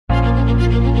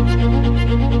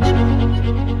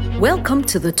Welcome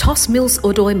to the Tos Mills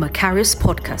Odoi Macarius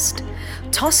podcast.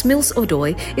 Tos Mills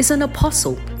Odoi is an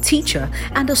apostle, teacher,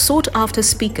 and a sought-after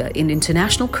speaker in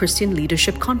international Christian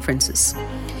leadership conferences.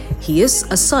 He is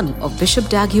a son of Bishop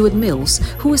Dag Heward-Mills,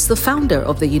 who is the founder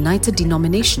of the United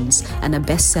Denominations and a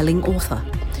best-selling author.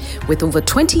 With over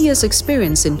 20 years'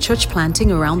 experience in church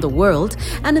planting around the world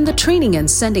and in the training and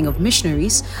sending of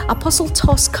missionaries, Apostle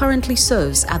Tos currently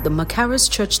serves at the Macarius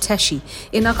Church Teshi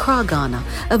in Accra, Ghana,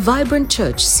 a vibrant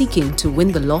church seeking to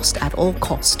win the lost at all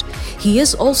cost. He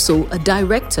is also a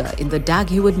director in the Dag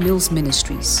Heward-Mills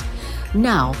Ministries.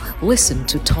 Now, listen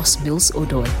to Tos Mills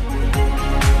Odoi.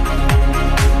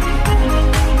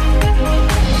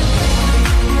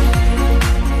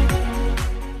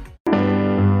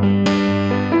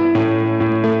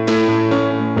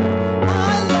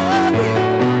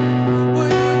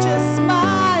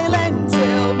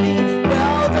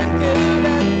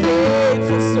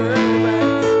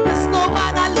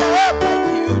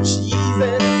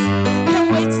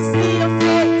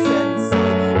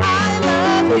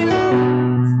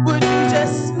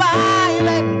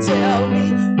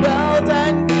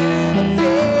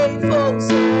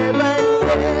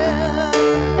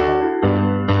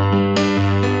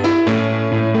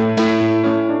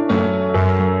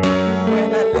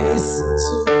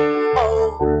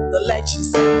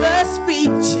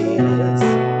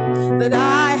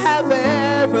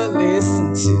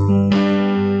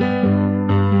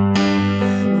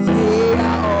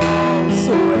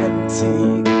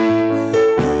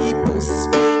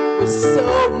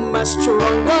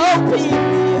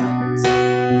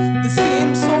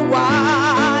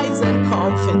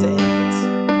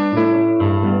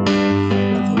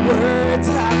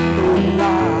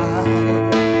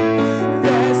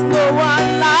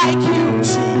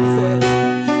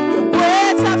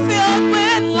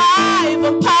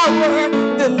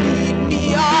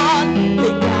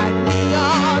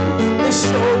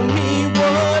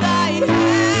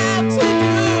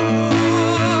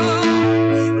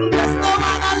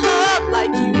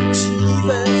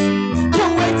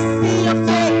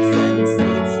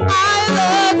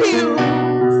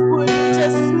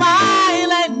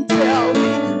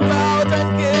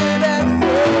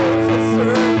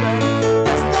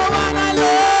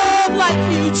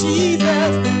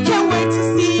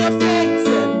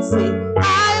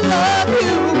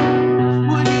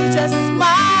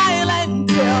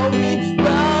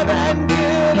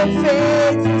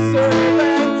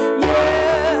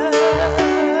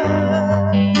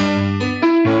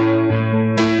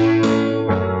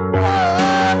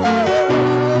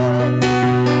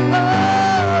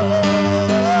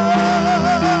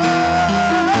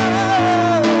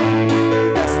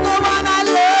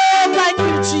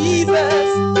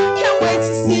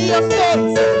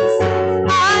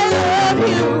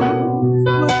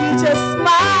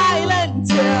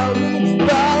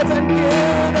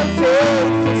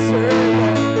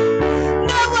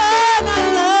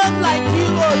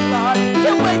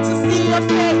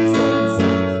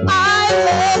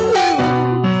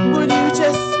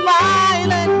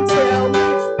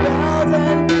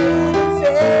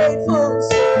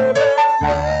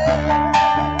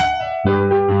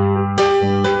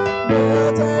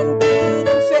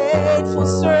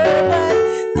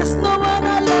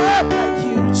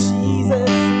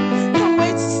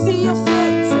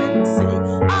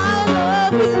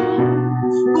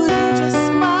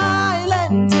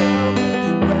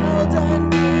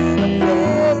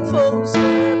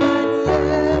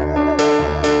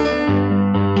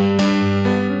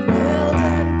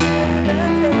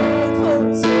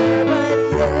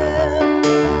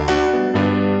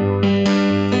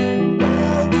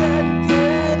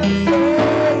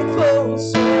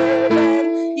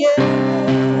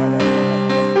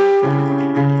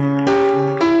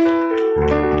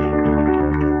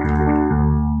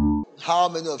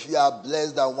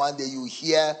 One day you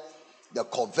hear the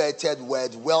coveted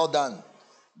word, "Well done,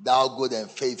 thou good and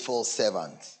faithful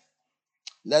servant."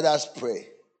 Let us pray.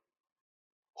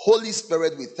 Holy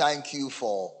Spirit, we thank you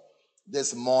for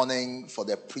this morning, for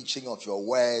the preaching of your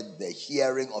word, the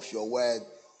hearing of your word.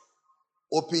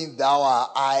 Open thou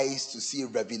our eyes to see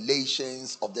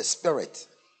revelations of the Spirit,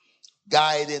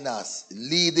 guiding us,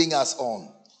 leading us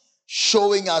on,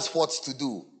 showing us what to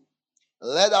do.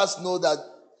 Let us know that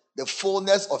the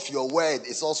fullness of your word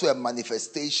is also a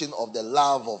manifestation of the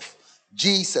love of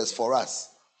Jesus for us.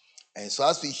 And so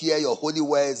as we hear your holy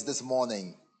words this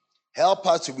morning, help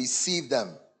us to receive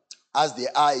them as they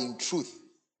are in truth,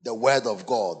 the word of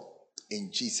God. In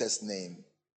Jesus' name,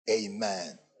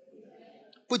 amen.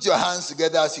 Put your hands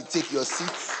together as you take your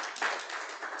seats.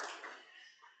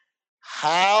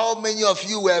 How many of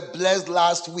you were blessed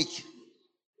last week?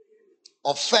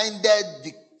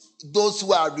 offended those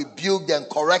who are rebuked and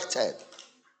corrected.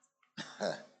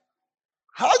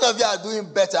 How many of you are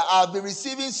doing better? I've been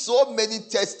receiving so many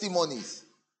testimonies.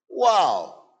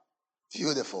 Wow.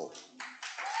 Beautiful.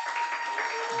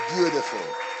 Beautiful.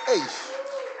 Hey.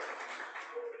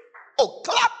 Oh,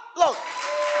 clap. Look.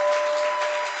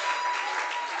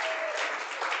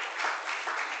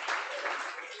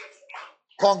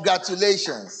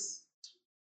 Congratulations.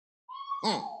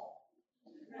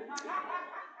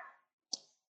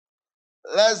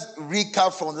 Let's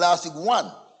recap from last week.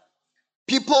 1,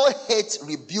 people hate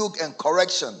rebuke and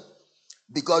correction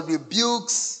because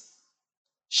rebukes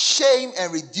shame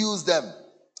and reduce them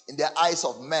in the eyes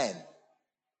of men.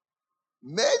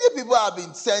 Many people have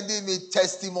been sending me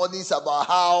testimonies about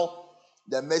how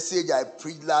the message I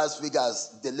preached last week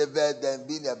has delivered them,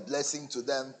 been a blessing to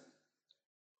them,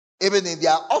 even in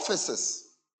their offices.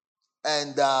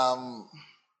 And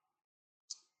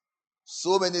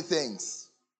so many things,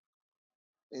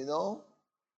 you know.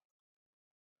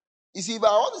 You see, but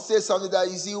I want to say something that,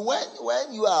 you see,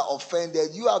 when you are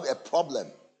offended, you have a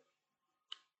problem.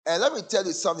 And let me tell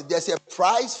you something, there's a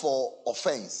price for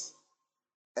offense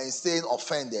and staying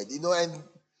offended, you know. And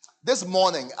this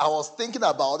morning, I was thinking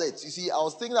about it. You see, I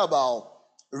was thinking about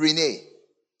Renee.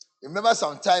 Remember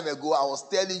some time ago, I was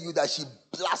telling you that she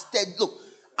blasted. Look,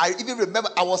 I even remember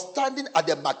I was standing at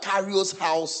the Macario's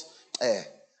house,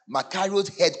 Macario's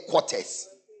headquarters.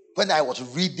 When I was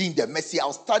reading the message, I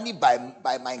was standing by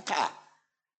my car.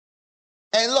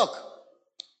 And look,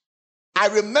 I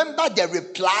remember the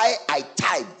reply I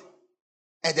typed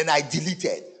and then I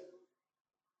deleted.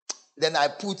 Then I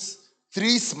put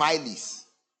 3 smileys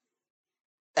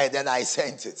and then I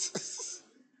sent it.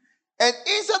 And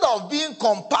instead of being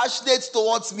compassionate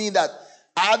towards me that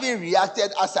I haven't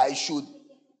reacted as I should,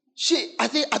 I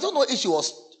don't know if she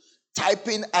was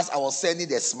typing as I was sending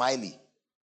the smiley.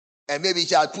 And maybe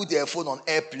she had put her phone on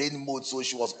airplane mode, so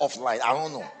she was offline. I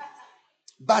don't know.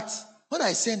 But when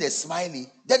I sent a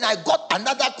smiley, then I got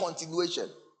another continuation.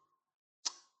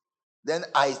 Then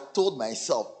I told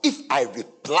myself, if I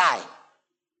reply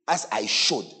as I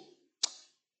should,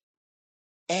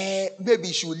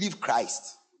 maybe she will leave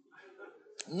Christ.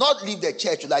 Not leave the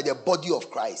church like the body of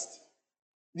Christ.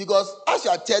 Because as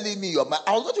you are telling me your mind,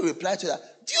 I was going to reply to that.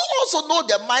 Do you also know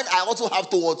the mind I also have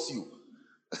towards you?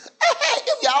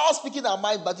 If we are all speaking our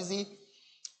mind, but you see,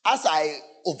 as I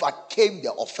overcame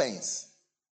the offense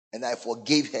and I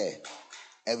forgave her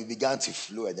and we began to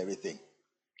flow and everything,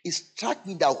 it struck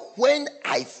me that when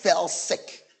I fell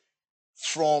sick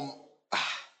from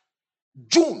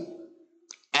June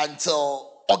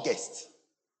until August,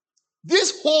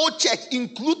 this whole church,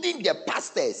 including the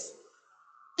pastors,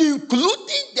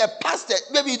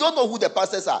 maybe you don't know who the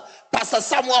pastors are. Pastor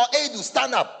Samuel Edu,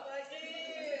 stand up.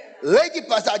 Lady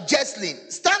Pastor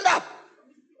Jesslyn, stand up.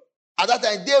 At that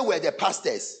time, they were the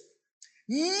pastors.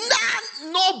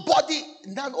 Nobody,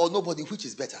 which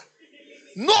is better?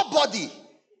 Nobody.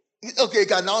 Okay, you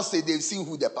can now say they've seen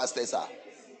who the pastors are.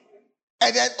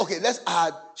 And then, okay, let's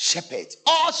add shepherds.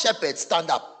 All shepherds,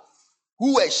 stand up.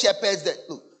 Who were shepherds?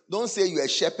 Look, don't say you're a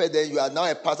shepherd, then you are now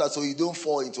a pastor, so you don't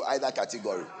fall into either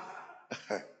category.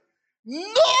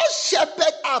 No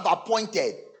shepherd I've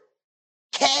appointed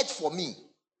cared for me.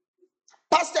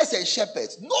 Pastors and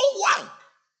shepherds, no one.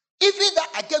 Even that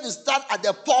I get to stand at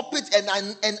the pulpit and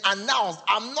announce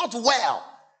I'm not well.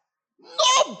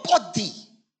 Nobody.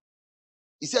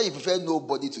 He said you prefer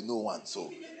nobody to no one.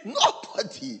 So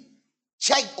nobody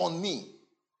checked on me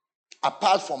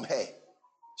apart from her.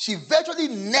 She virtually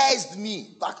nursed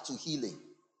me back to healing.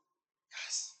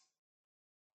 Yes.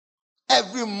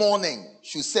 Every morning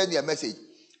she'll send me a message.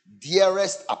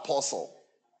 Dearest Apostle,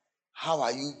 how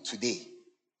are you today?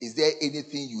 Is there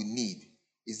anything you need?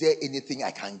 Is there anything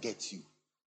I can get you?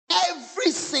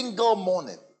 Every single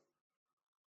morning.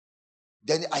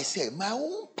 Then I said, my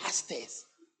own pastors.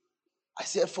 I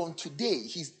said, from today,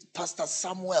 he's Pastor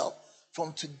Samuel.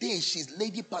 From today, she's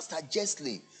Lady Pastor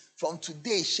Jesslyn. From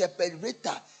today, Shepherd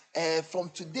Rita.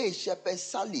 From today, Shepherd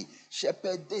Sally.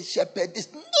 Shepherd this, Shepherd this.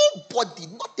 Nobody,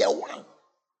 not the one.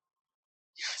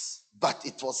 Yes. But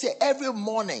it was said every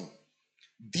morning,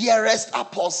 dearest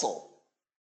Apostle,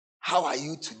 how are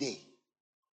you today?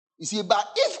 You see, but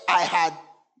if I had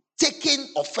taken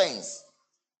offense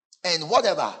and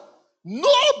whatever,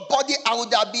 nobody, I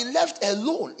would have been left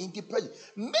alone in depression.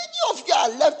 Many of you are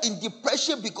left in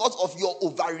depression because of your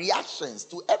overreactions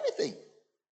to everything.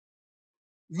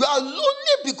 You are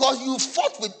lonely because you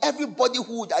fought with everybody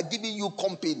who would have given you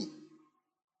company.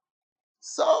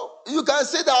 So you can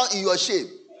sit down in your shame.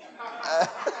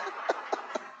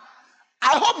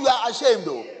 I hope you are ashamed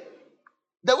though.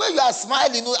 The way you are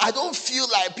smiling, I don't feel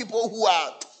like people who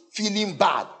are feeling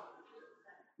bad.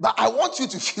 But I want you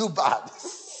to feel bad.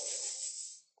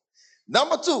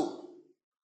 Number 2.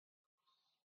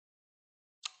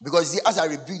 Because as I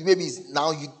rebuke, maybe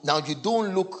now you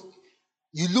don't look,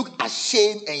 you look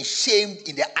ashamed and shamed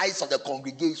in the eyes of the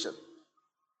congregation.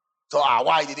 So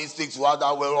why did he speak to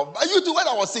other well? You too, when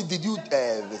I was saying, did you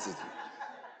visit?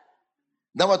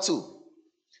 Number 2,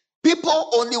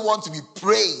 people only want to be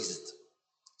praised,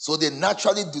 so they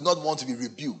naturally do not want to be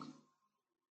rebuked.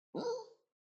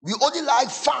 We only like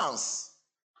fans.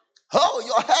 Oh,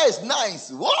 your hair is nice.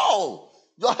 Whoa,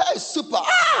 your hair is super.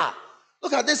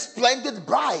 Look at this splendid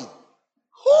bride.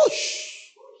 Whoosh.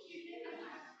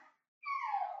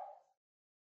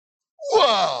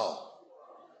 Wow.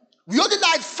 We only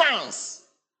like fans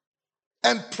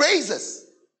and praises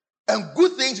and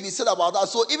good things to be said about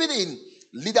us. So even in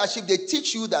leadership, they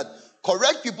teach you that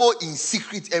correct people in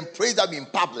secret and praise them in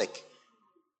public.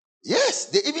 Yes,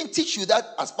 they even teach you that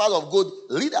as part of good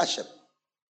leadership.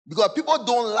 Because people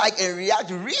don't like and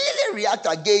really react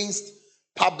against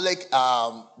public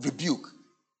rebuke.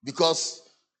 Because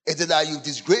it's that you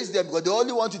disgrace them, because they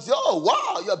only want you to say, oh,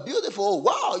 wow, you're beautiful.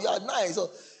 Wow, you're nice.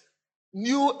 So,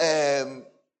 new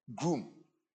groom,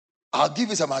 I'll give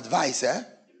you some advice. If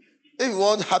you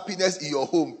want happiness in your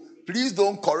home, please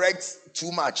don't correct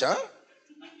too much.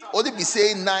 Only be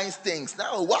saying nice things.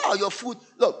 Now, wow, your food.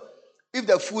 Look, if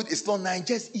the food is not nice,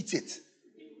 just eat it.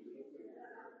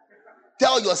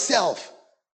 Tell yourself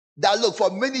that, look, for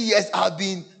many years I've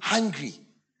been hungry.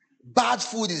 Bad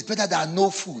food is better than no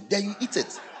food. Then you eat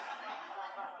it.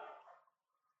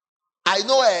 I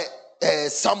know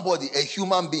somebody, a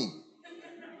human being.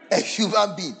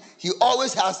 He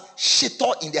always has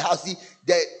shito in the house.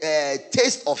 The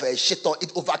taste of a shito,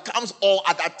 it overcomes all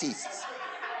other tastes.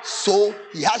 So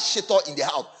he has shito in the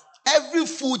house. Every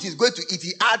food he's going to eat,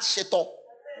 he adds shito.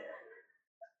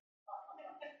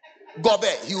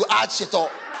 Gobe, he will add shito.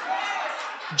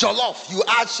 Jollof, you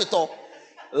add shito.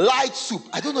 Light soup,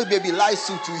 I don't know, maybe light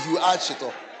soup too, he will add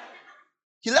shito.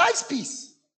 He likes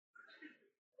peace.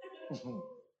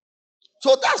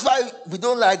 So that's why we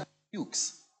don't like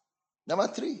rebukes. Number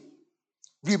 3,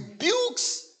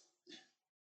 rebukes.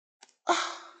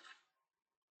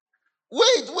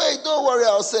 Wait, don't worry,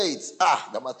 I'll say it.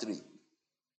 Number 3.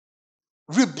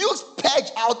 Rebukes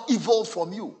purge out evil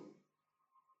from you.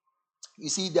 You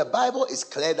see, the Bible is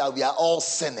clear that we are all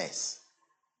sinners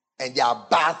and there are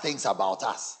bad things about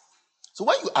us. So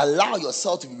when you allow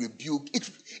yourself to be rebuked,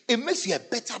 it makes you a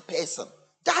better person.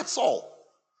 That's all.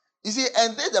 You see,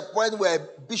 and there's the point where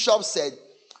Bishop said,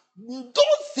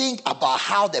 don't think about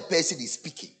how the person is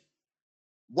speaking.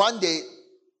 One day,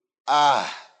 a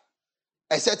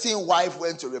certain wife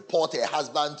went to report her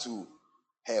husband to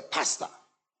her pastor.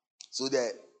 So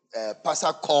the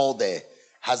pastor called the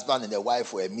husband and the wife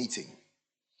for a meeting.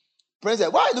 Prince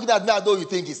said, why are you looking at me as though you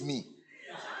think it's me?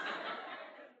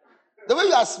 The way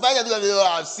you are smiling,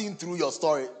 I've seen through your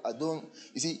story.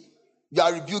 You see, you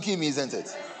are rebuking me, isn't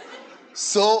it?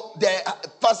 So the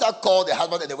pastor called the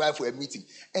husband and the wife for a meeting.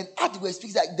 And as they were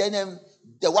speaking, then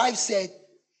the wife said,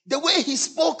 the way he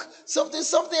spoke, something,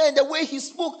 and the way he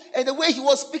spoke, and the way he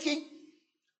was speaking.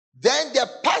 Then the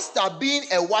pastor, being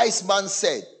a wise man,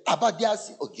 said, but they are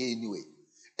okay anyway.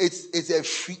 It's a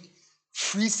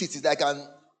free seat, it's like an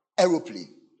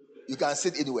aeroplane. You can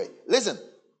sit anywhere. Listen.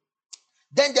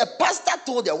 Then the pastor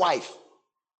told the wife,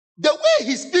 the way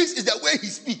he speaks is the way he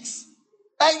speaks.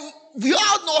 And we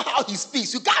all know how he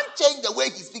speaks. You can't change the way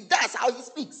he speaks. That's how he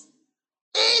speaks.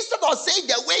 Instead of saying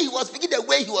the way he was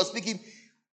speaking,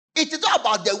 it is not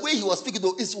about the way he was speaking,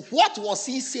 though. It's what was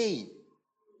he saying?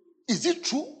 Is it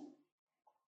true?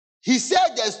 He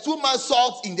said there's too much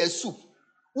salt in the soup.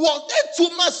 Was there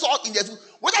too much salt in the soup?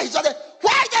 Whether he said,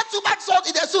 why is there too much salt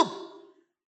in the soup?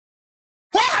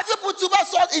 Why have you put too much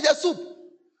salt in the soup?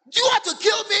 Do you want to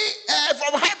kill me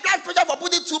from high blood pressure for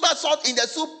putting too much salt in the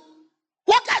soup?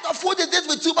 What kind of food is this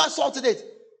with too much salt in it?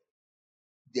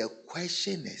 The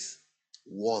question is,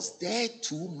 was there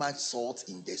too much salt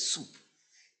in the soup?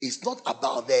 It's not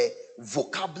about the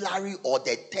vocabulary or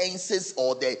the tenses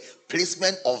or the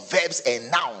placement of verbs and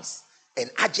nouns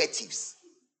and adjectives.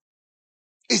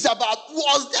 It's about,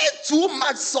 was there too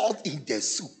much salt in the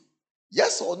soup?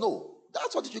 Yes or no?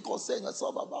 That's what you should concern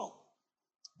yourself about.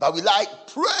 But we like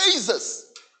praises.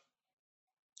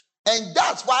 And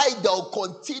that's why there'll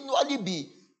continually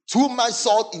be too much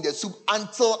salt in the soup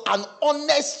until an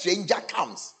honest stranger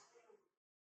comes.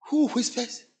 Who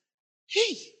whispers,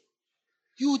 hey,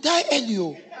 you die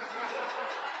early.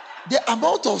 The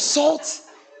amount of salt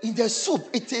in the soup,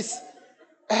 it is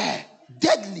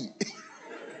deadly.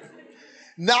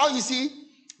 Now you see,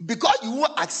 because you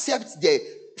won't accept the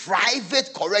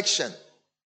private correction,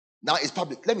 now it's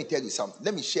public. Let me tell you something.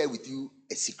 Let me share with you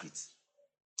a secret.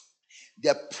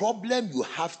 The problem you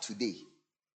have today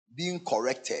being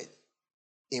corrected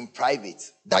in private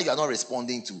that you are not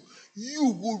responding to,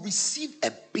 you will receive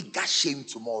a bigger shame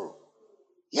tomorrow.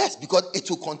 Yes, because it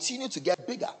will continue to get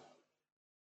bigger.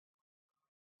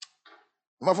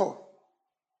 Number 4,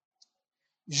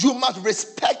 you must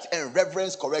respect and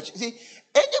reverence correction. See,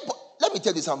 let me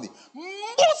tell you something.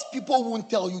 Most people won't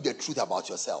tell you the truth about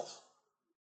yourself.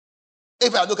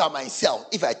 If I look at myself,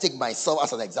 if I take myself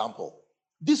as an example,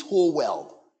 this whole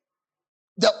world,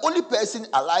 the only person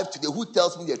alive today who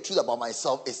tells me the truth about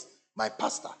myself is my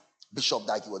pastor, Bishop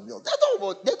Dike Wodmil.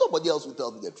 There's nobody else who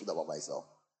tells me the truth about myself.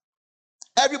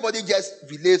 Everybody just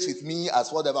relates with me as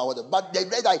whatever. But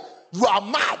they're like, you are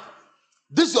mad.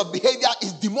 This your behavior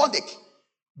is demonic.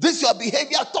 This your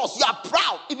behavior, Toss. You are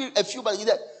proud. Even a few months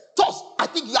later, Toss, I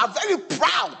think you are very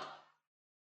proud.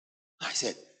 I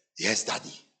said, yes,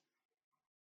 Daddy.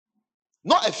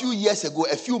 Not a few years ago,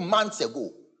 a few months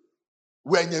ago,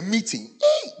 we're in a meeting.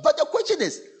 Hey, but the question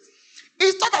is,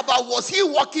 it's not about was he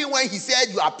walking when he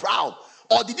said you are proud?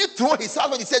 Or did he throw his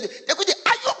hand when he said, the question is,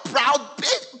 are you proud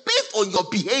based on your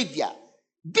behavior?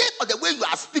 Based on the way you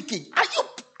are speaking? Are you...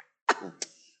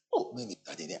 Oh, man,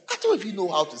 I don't even know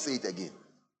how to say it again.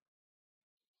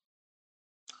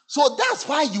 So that's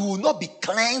why you will not be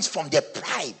cleansed from the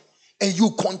pride. And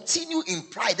you continue in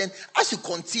pride. And as you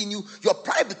continue, your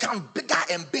pride becomes bigger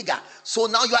and bigger. So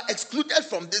now you are excluded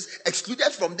from this,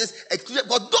 excluded from this, excluded.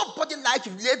 But nobody likes to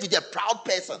relate with a proud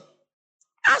person.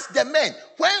 Ask the men,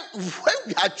 when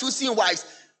we are choosing wives,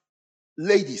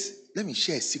 ladies, let me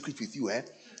share a secret with you.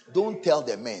 Don't tell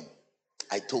the men,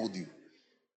 I told you.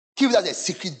 Keep that a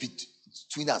secret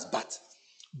between us. But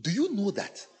do you know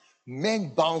that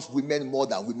men bounce women more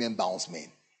than women bounce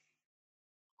men?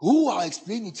 Who I'll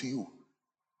explain it to you.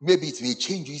 Maybe it may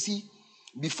change. You see,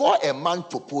 before a man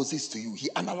proposes to you, he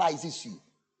analyzes you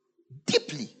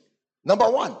deeply. Number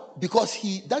 1, because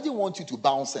he doesn't want you to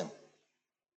bounce him.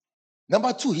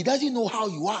 Number 2, he doesn't know how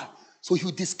you are. So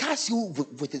he'll discuss you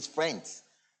with his friends.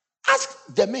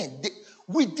 Ask the men.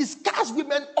 We discuss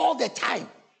women all the time.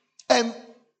 And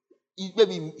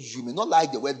maybe you may not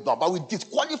like the word, but we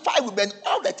disqualify women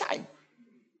all the time.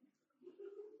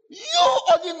 You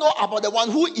only know about the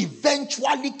one who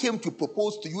eventually came to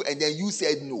propose to you and then you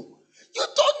said no. You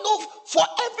don't know for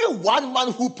every one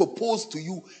man who proposed to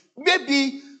you,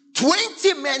 maybe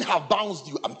 20 men have bounced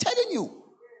you. I'm telling you.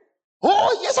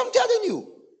 Oh, yes, I'm telling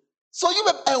you. So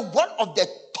and one of the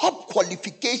top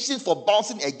qualifications for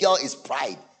bouncing a girl is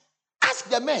pride. Ask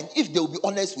the men if they will be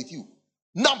honest with you.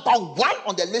 Number 1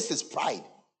 on the list is pride.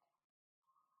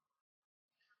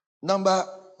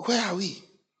 Where are we?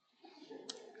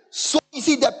 So you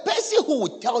see, the person who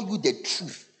will tell you the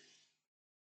truth,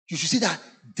 you should see that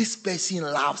this person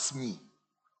loves me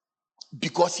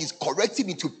because he's correcting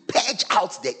me to purge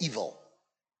out the evil.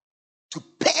 To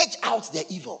purge out the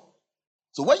evil.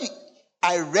 So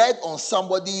I read on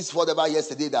somebody's whatever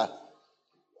yesterday that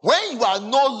when you are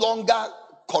no longer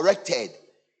corrected,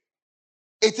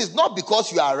 it is not because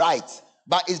you are right,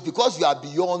 but it's because you are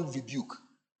beyond rebuke.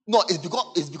 No,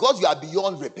 it's because you are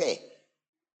beyond repair.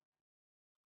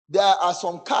 There are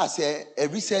some cars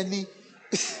recently.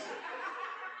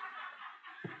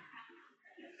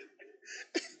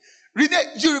 Rene,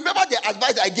 you remember the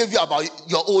advice I gave you about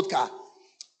your old car?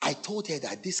 I told her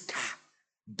that this car,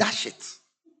 dash it.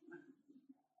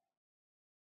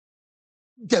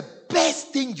 The best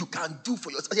thing you can do for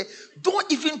yourself,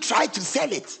 don't even try to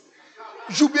sell it.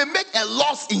 You may make a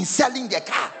loss in selling the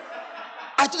car.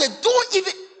 I told her, don't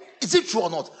even, is it true or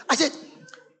not? I said,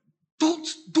 don't,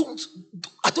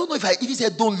 I don't know if I even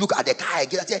said don't look at the car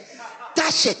again. I said,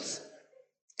 dash it.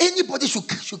 Anybody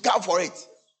should come for it.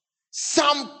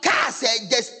 Some cars,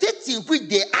 the state in which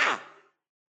they are,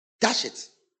 dash it.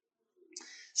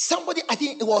 Somebody, I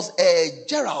think it was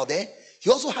Gerald, he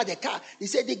also had a car. He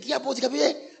said, the gearbox, I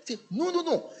said,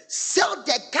 no. Sell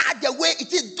the car the way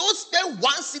it is. Don't spend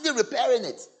 1 cedi repairing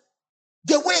it.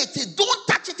 The way it is. Don't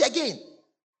touch it again.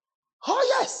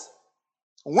 Oh, yes.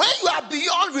 When you are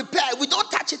beyond repair, we don't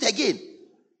touch it again.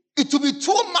 It will be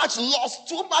too much loss,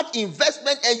 too much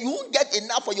investment, and you won't get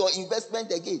enough for your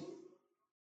investment again.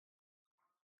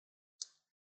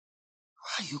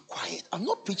 Why are you quiet? I'm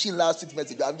not preaching last 6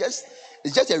 months ago.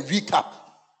 It's just a recap.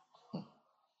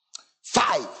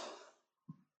 5.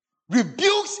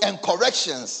 Rebukes and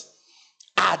corrections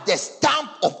are the stamp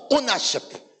of ownership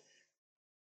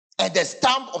and the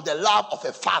stamp of the love of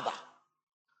a father.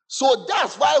 So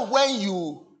that's why when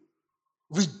you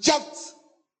reject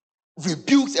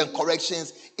rebukes and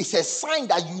corrections is a sign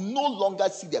that you no longer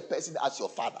see the person as your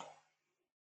father.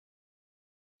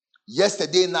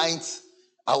 Yesterday night,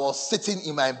 I was sitting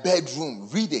in my bedroom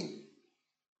reading.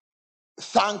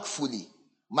 Thankfully,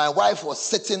 my wife was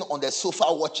sitting on the sofa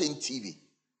watching TV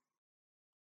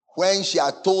when she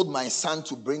had told my son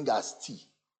to bring us tea.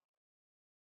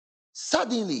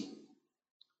 Suddenly,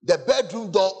 the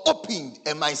bedroom door opened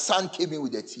and my son came in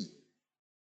with the tea.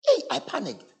 Hey, I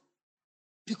panicked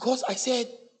because I said,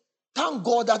 thank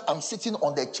God that I'm sitting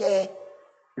on the chair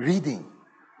reading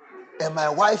and my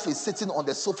wife is sitting on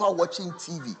the sofa watching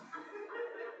TV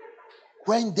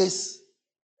when this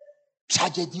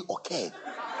tragedy occurred.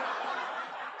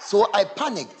 So I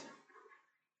panicked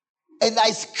and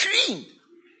I screamed,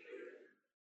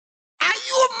 "Are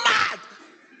you mad?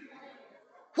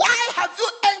 Why have you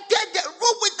entered the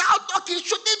room without knocking?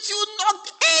 Shouldn't you knock?"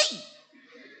 Hey!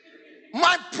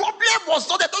 My problem was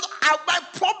not that. My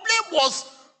problem was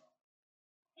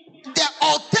the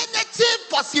alternative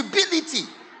possibility.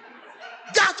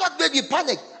 That's what made me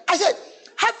panic. I said,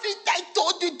 haven't I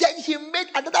told you that he made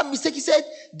another mistake? He said,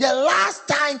 the last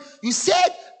time you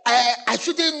said I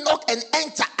shouldn't knock and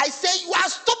enter. I said, you are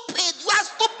stupid. You are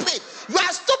stupid. You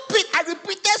are stupid. I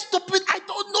repeated stupid. I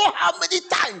don't know how many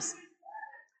times.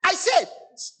 I said,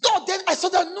 no. Then I saw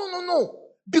that,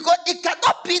 no. Because it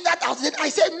cannot be that. I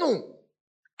said, no.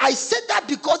 I said that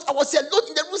because I was alone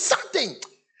in the room, something.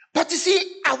 But you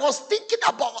see, I was thinking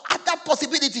about other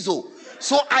possibilities.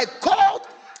 So I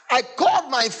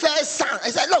called my first son. I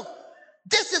said, look,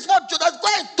 this is what Jonas, go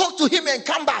and talk to him and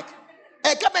come back.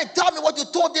 And come and tell me what you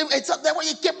told him. And so then when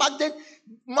he came back, then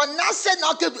Manasseh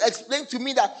now came to explain to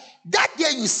me that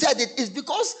day you said it is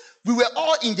because we were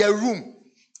all in the room.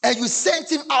 And you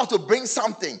sent him out to bring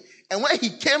something. And when he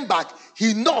came back,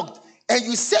 he knocked. And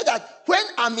you said that when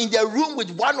I'm in the room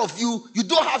with one of you, you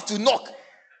don't have to knock.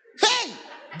 Hey!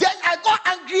 Then I got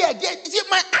angry again. You see,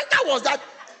 my anger was that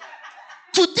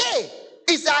today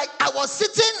is like I was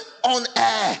sitting on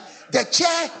the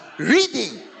chair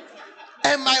reading.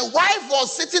 And my wife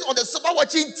was sitting on the sofa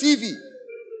watching TV.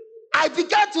 I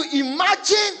began to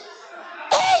imagine,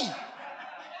 hey!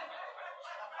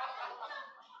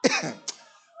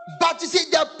 But you see,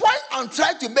 the point I'm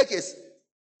trying to make is,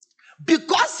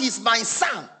 because he's my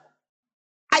son,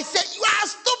 I said, you are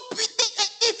stupid.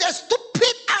 It's a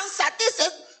stupid answer. This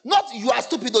is not you are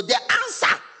stupid, though. The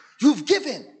answer you've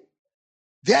given.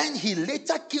 Then he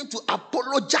later came to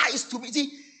apologize to me.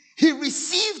 See, he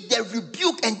received the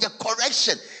rebuke and the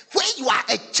correction. When you are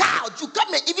a child, you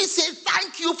come and even say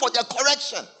thank you for the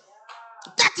correction.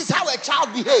 That is how a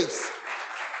child behaves.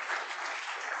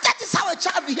 That is how a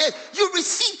child behaves. You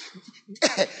receive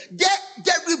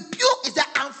the rebuke is that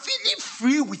I'm feeling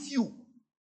free with you.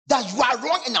 That you are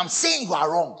wrong and I'm saying you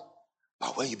are wrong.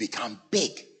 But when you become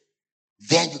big,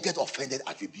 then you get offended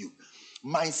at rebuke.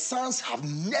 My sons have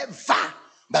never,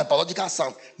 my biological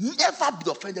sons, never been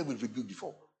offended with rebuke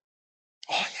before.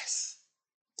 Oh yes.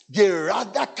 They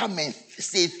rather come and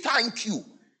say thank you.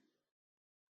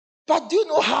 But do you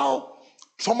know how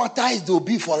traumatized they'll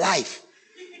be for life?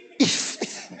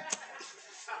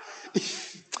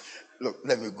 Look,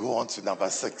 let me go on to number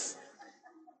 6.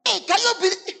 Hey, can you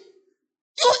believe?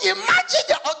 You imagine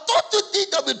the authority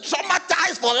to be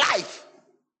traumatized for life.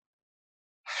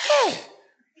 Hey.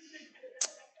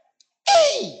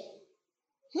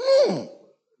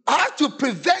 I have to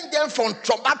prevent them from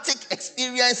traumatic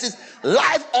experiences,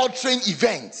 life-altering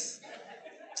events.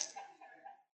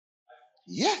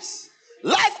 Yes.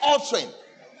 Life-altering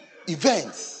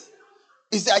events.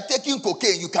 It's like taking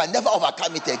cocaine. You can never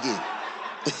overcome it again.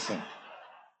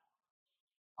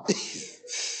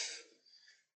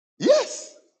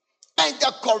 Yes. And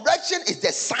the correction is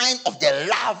the sign of the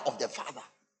love of the Father.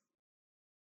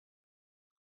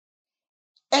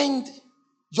 And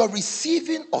your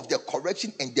receiving of the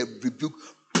correction and the rebuke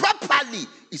properly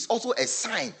is also a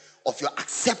sign of your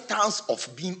acceptance of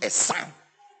being a son.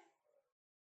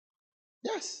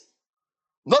 Yes.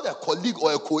 Not a colleague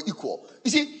or a co-equal.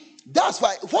 You see, that's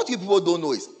why what you people don't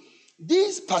know is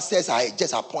these pastors I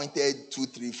just appointed 2,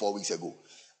 3, 4 weeks ago.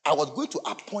 I was going to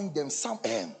appoint them some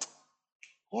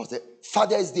what was it?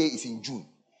 Father's Day is in June.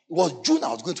 It was June I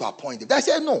was going to appoint them. I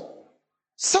said no.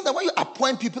 Sometimes when you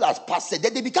appoint people as pastors,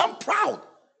 then they become proud.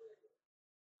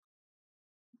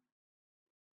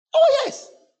 Oh yes,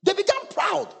 they become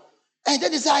proud. And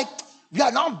then it's like, we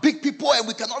are now big people and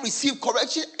we cannot receive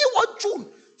correction. It was June,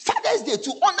 Father's Day,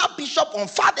 to honor Bishop on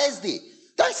Father's Day.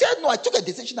 Then I said no, I took a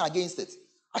decision against it.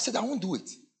 I said I won't do it.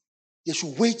 They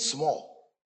should wait small.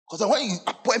 Because when you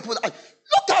appoint people,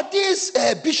 look at this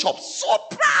bishop, so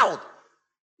proud.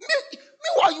 Me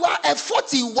Meanwhile, you are a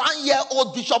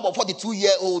 41-year-old bishop or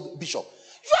 42-year-old bishop.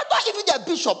 You are not even a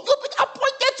bishop. You've been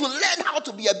appointed to learn how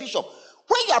to be a bishop.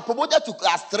 When you are promoted to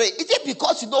class 3, is it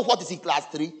because you know what is in class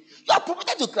 3? You are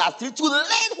promoted to class 3 to learn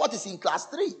what is in class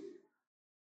 3.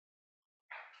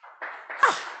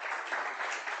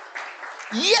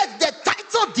 Yet the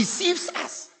title deceives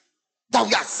us that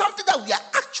we are something that we are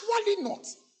actually not.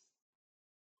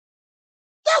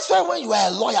 That's why when you are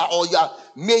a lawyer or you are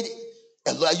made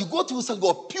a lawyer, you go through something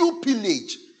called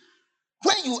pupillage.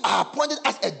 When you are appointed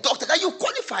as a doctor, then you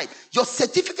qualify your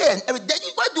certificate and everything. Then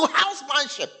you go and do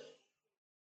housemanship.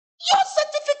 Your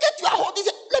certificate you are holding.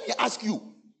 Let me ask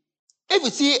you: if you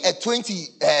see a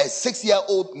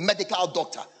 26-year-old medical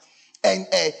doctor and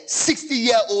a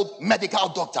 60-year-old medical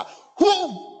doctor,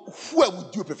 who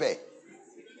would you prefer?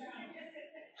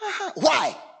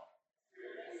 Why?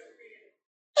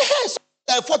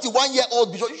 A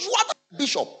 41-year-old bishop. You are not a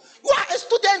bishop. You are a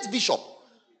student bishop.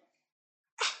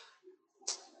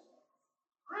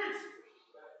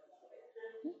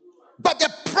 But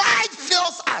the pride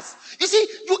fills us. You see,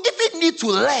 you even need to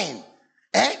learn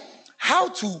how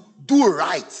to do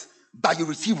right, but you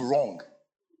receive wrong.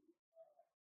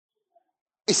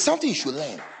 It's something you should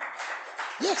learn.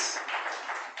 Yes.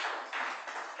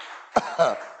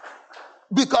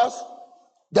 Because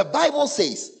the Bible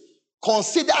says,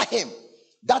 consider him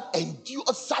that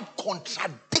endured such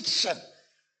contradiction.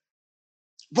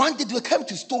 One day they came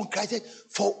to stone Christ and said,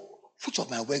 for which of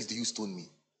my works do you stone me?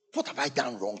 What have I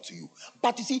done wrong to you?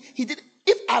 But you see, he did.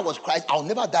 If I was Christ, I'll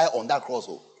never die on that cross.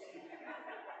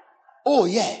 Oh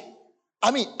yeah.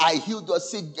 I mean, I healed your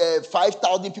sick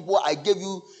 5,000 people. I gave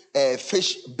you a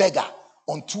fish beggar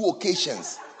on 2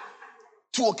 occasions.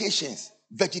 2 occasions.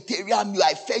 Vegetarian meal.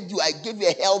 I fed you. I gave you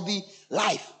a healthy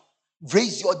life.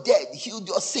 Raised your dead. Healed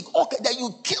your sick. Okay, then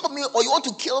you kill me or you want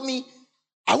to kill me.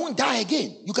 I won't die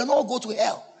again. You can all go to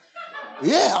hell.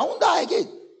 Yeah, I won't die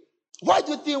again. Why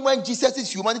do you think when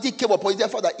Jesus' humanity came upon his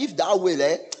Father, if thou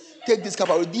will take this cup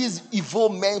away, these evil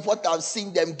men, what I've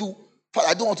seen them do, Father,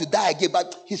 I don't want to die again,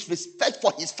 but his respect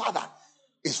for his Father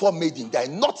is what made him die,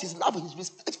 not his love, his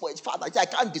respect for his Father. I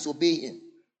can't disobey him.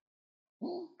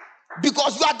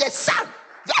 Because you are the Son.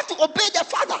 You have to obey the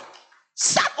Father.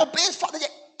 Son obeys Father.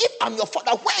 If I'm your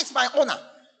Father, where is my honor?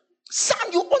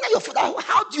 Son, you honor your Father.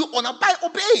 How do you honor? By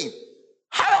obeying.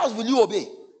 How else will you obey?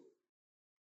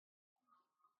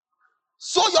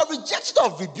 So your rejection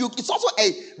of rebuke is also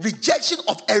a rejection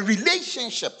of a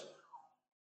relationship.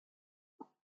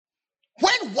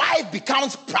 When wife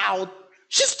becomes proud,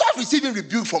 she stops receiving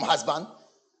rebuke from husband.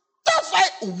 That's why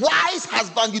wise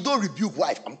husband, you don't rebuke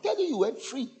wife. I'm telling you, we're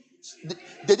free.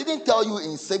 They didn't tell you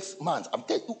in 6 months. I'm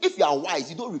telling you, if you are wise,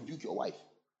 you don't rebuke your wife.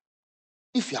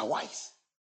 If you are wise,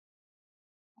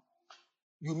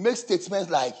 you make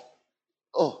statements like,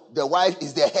 oh, the wife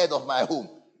is the head of my home.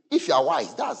 If you are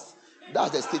wise, that's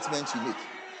the statement you make.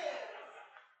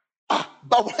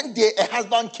 But one day a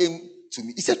husband came to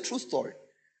me. It's a true story.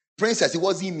 Princess, it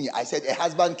wasn't me. I said a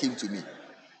husband came to me.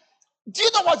 Do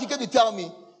you know what he came to tell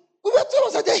me? We were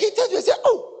told that he told me, I said,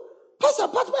 oh, Pastor,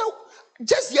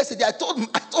 just yesterday I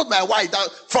told my wife that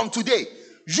from today,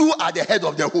 you are the head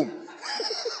of the home.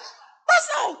 That's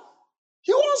how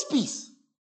he wants peace.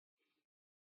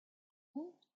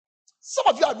 Some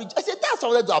of you are rich. I said, that's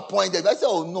already appointed. I said,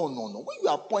 oh, no. When you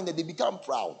are appointed, they become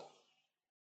proud.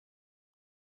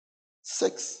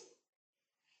 6.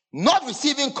 Not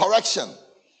receiving correction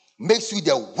makes you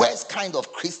the worst kind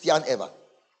of Christian ever.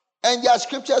 And there are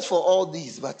scriptures for all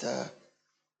these, but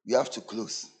we have to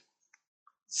close.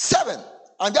 7.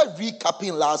 And just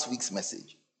recapping last week's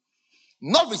message.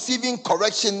 Not receiving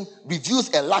correction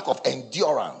reveals a lack of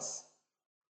endurance.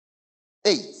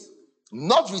 8.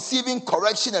 Not receiving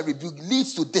correction and rebuke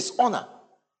leads to dishonor.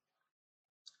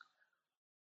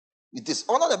 With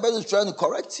dishonor, the person is trying to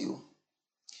correct you.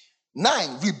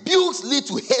 9. Rebukes lead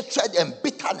to hatred and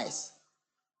bitterness.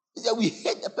 We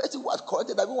hate the person who has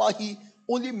corrected us while he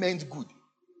only meant good.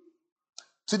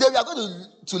 Today we are going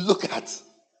to look at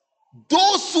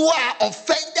those who are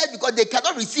offended because they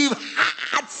cannot receive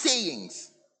hard sayings.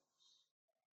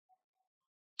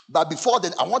 But before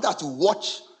then, I want us to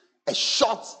watch a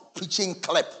short preaching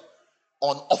clip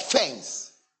on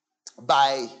offense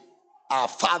by our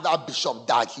father Bishop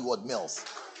Dag Heward-Mills.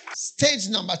 Stage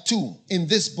number 2 in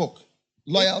this book,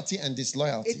 Loyalty and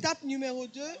Disloyalty. Étape numéro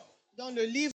 2 dans le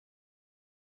livre.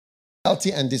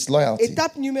 Loyalty and Disloyalty.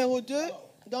 Étape numéro 2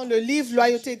 dans le livre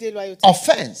Loyauté et déloyauté.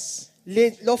 Offense.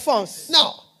 L'offense.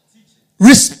 Now,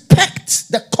 respect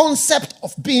the concept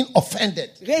of being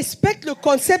offended. Respecte le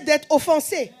concept d'être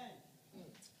offensé.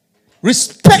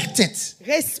 Respect it.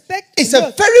 Respecte-le. It's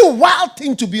a very wild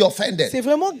thing to be offended. C'est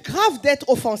vraiment grave d'être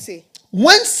offensé.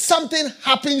 When something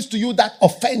happens to you that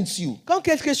offends you, Quand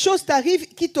quelque chose t'arrive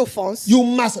qui t'offense, you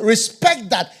must respect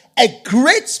that a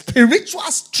great spiritual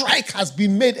strike has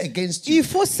been made against you. il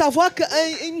faut savoir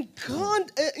qu'une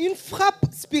une frappe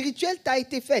spirituelle t'a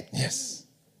été faite. Yes.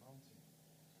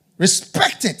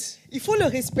 Respect it. Il faut le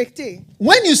respecter.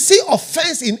 When you see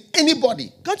offense in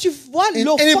anybody, Quand tu vois in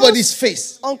anybody's l'offense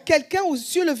face, en quelqu'un ou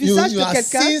sur le you visage de are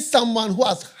quelqu'un, seeing someone who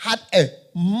has had a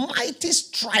mighty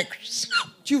strike.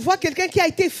 tu vois quelqu'un qui a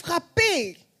été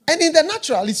frappé. And in the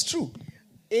natural, it's true.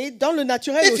 Et dans le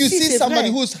naturel If you aussi, see c'est somebody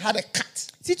vrai. who's had a cut,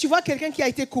 Si tu vois quelqu'un qui a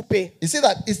été coupé, you see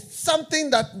that it's something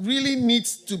that really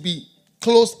needs to be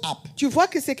closed up tu vois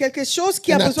que c'est quelque chose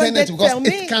qui a and besoin attended d'être to, because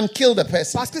fermé it can kill the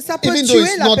person. parce que ça peut Even though tuer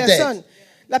it's la not personne. dead,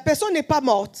 La personne n'est pas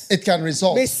morte, it can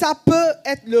result. mais ça peut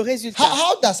être le résultat.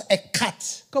 How does a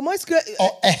cut Comment est-ce que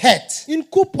or a hurt une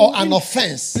coupe ou or an une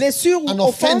offense, blessure ou an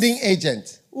offense offending agent,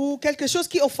 ou quelque chose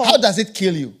qui how offense, does it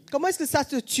kill you? comment est-ce que ça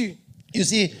te tue? You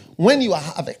see, when you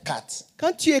have a cut,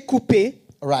 Quand tu es coupé,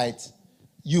 right,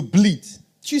 you bleed.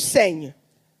 tu saignes.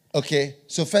 Okay,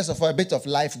 so first of all, a bit of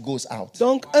life goes out.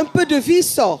 Donc un peu de vie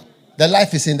sort. The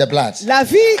life is in the blood. La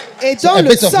vie est So dans a le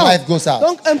bit of sang. life goes out.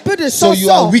 Donc un peu de So sang you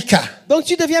are sort. weaker. Donc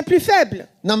tu deviens plus faible.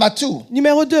 Number two,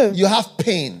 Numéro 2, you have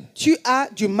pain. tu as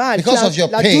du mal. Because Tu as of your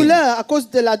la pain. douleur, à cause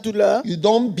de la douleur. You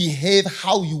don't behave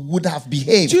how you would have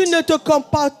behaved. Tu ne te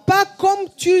comportes pas comme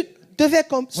tu devais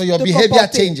So your te behavior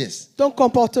comporter. changes. Ton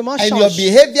comportement And your change.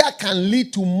 behavior can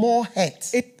lead to more hurt.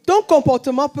 Et ton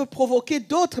comportement peut provoquer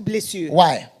d'autres blessures.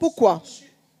 Why? Pourquoi?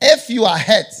 If you are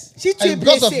hurt, Si tu es and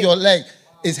because of blessé. your leg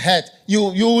is hurt, you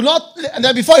will not, and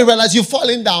then before you realize you've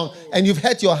fallen down and you've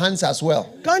hurt your hands as well.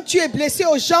 Quand tu es blessé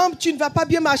aux jambes, tu ne vas pas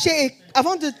bien marcher et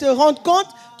avant de te rendre compte,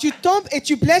 tu tombes et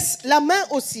tu blesses la main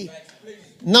aussi.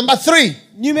 Number three,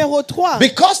 Numéro 3,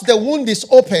 because the wound is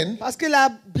open, parce que la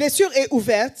blessure est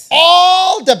ouverte,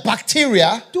 all the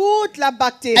bacteria toute la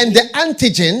bactérie and the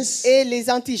antigens et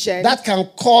les antigènes that can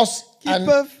cause Qui an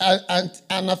peuvent-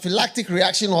 anaphylactic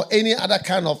reaction or any other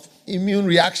kind of immune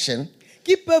reaction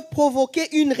qui peuvent provoquer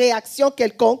une réaction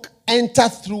quelconque enter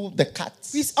through the cut.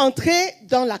 puissent entrer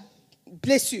dans la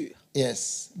blessure.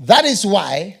 Yes. That is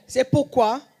why C'est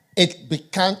pourquoi it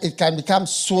can become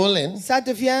swollen ça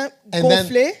devient and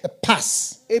gonflé then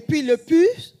pus. et puis le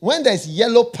pus, When there's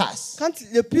yellow pus quand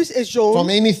le pus est jaune from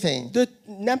anything, de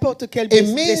n'importe quelle it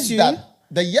means blessure, that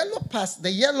the yellow pus, the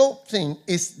yellow thing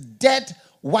is dead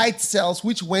white cells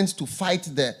which went to fight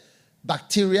the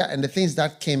bacteria and the things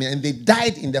that came in, and they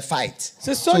died in the fight.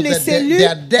 Ce sont les they cellules-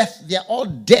 are death. They are all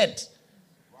dead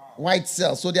white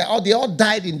cells. So they all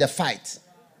died in the fight.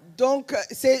 donc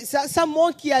ça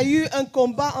montre qu'il y a eu un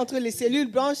combat entre les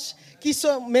cellules blanches qui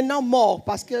sont maintenant morts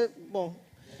parce que bon,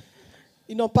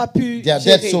 ils n'ont pas pu They are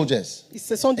gérer. dead soldiers.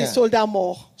 Ce sont des Yeah. soldats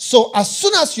morts. So as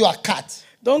soon as you are cut,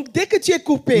 Donc dès que tu es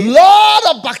coupé, lot of il y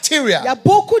a bacteria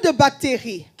beaucoup de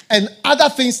bactéries and other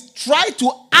things try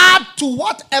to add to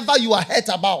whatever you are hurt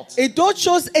about. et d'autres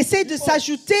choses essaient de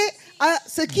s'ajouter à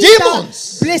ce qui Demons.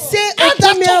 t'a blessé au Other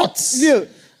premier thoughts. lieu.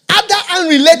 Other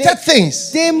unrelated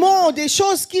things. Démons, des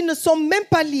choses qui ne sont même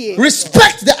pas liées.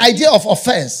 Respect the idea of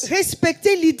offense.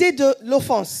 Respecter l'idée de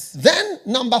l'offense. Then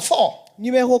number 4.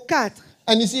 Numéro 4.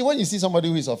 And you see, when you see somebody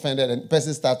who is offended and the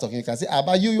person starts talking, you can say,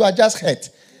 but you are just hurt.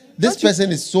 This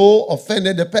person is so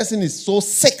offended. The person is so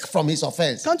sick from his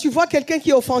offense. Quand tu vois quelqu'un qui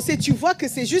est offensé, tu vois que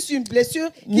c'est juste une blessure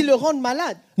qui le rend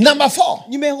malade. Number 4.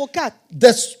 Numéro 4.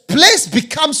 The place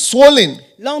becomes swollen,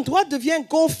 L'endroit devient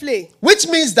gonflé. which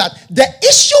means that the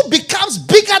issue becomes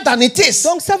bigger than it is.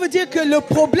 Donc ça veut dire que le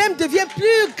problème devient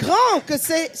plus grand que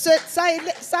ça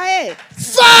est.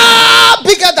 Far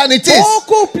bigger than it is.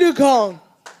 Beaucoup plus grand.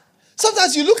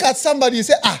 Sometimes you look at somebody and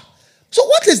say, so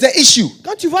what is the issue?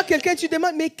 Quand tu vois quelqu'un, tu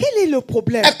demandes, mais quel est le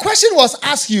problème? A question was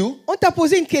asked you. On t'a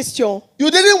posé une question. You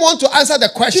didn't want to answer the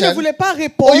Tu ne question, voulais pas or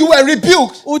répondre. you were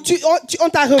rebuked. Ou on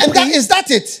t'a And repris. is that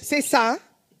it? C'est ça.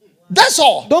 That's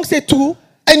all. Donc c'est tout.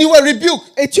 And you were rebuked.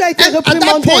 Et tu as été And at that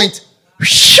reprimandé. point,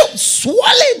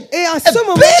 swollen. Et à A ce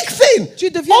moment, big thing. tu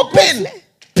deviens Open. gonflé.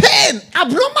 Pain.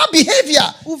 Abnormal behavior.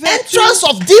 Ouverture. Entrance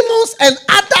of demons and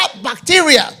other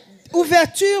bacteria.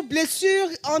 Ouverture, blessure,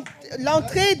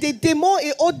 l'entrée des démons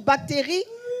et autres bactéries.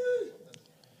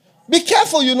 Be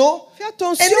careful, you know. Fais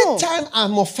attention. Anytime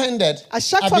I'm offended, À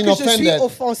chaque I've fois been que je suis offended,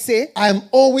 offensé, I'm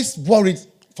always worried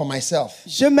for myself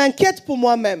je m'inquiète pour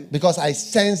moi-même. because I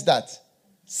sense that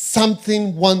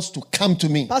something wants to come to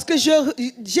me. Parce que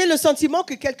j'ai le sentiment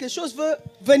que quelque chose veut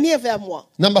venir vers moi.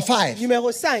 Number 5.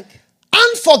 Numéro 5.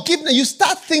 Unforgiveness. You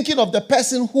start thinking of the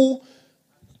person who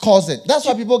cause it. That's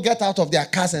why people get out of their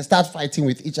cars and start fighting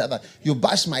with each other. You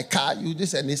bash my car, you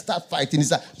this, and they start fighting.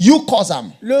 It's like, you cause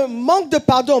them. Le manque de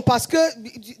pardon, parce que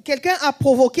quelqu'un a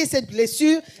provoqué cette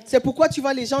blessure, c'est pourquoi tu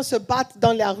vois les gens se battre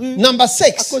dans la rue Number à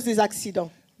 6, cause des accidents.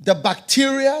 the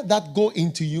bacteria that go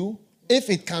into you, if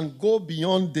it can go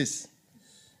beyond this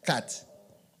cut,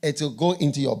 it will go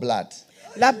into your blood.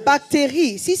 La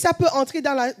bactérie, si ça peut entrer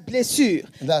dans la blessure,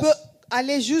 That's- peut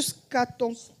aller jusqu'à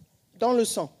dans le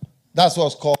sang. That's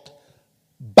what's called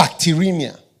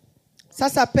bacteremia. Ça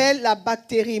s'appelle la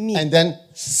bactérémie And then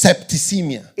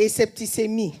septicemia. et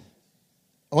septicémie.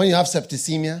 When you have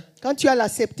septicemia, Quand tu as la you are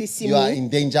septicémie, in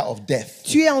danger of death.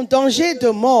 tu es en danger de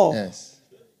mort. Yes.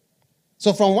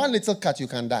 So from one little cut, you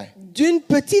can die. D'une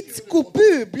petite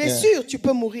coupure, blessure, tu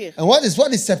peux mourir. And what is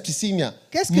septicemia?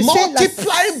 Qu'est-ce que c'est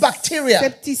Multiplying la bacteria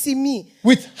septicémie?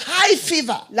 with high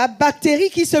fever, La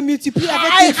bactérie qui se multiplie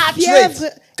high avec heart une fièvre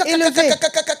rate, élevée.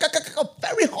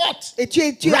 very hot, Et tu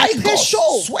es très rigor,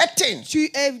 chaud. sweating.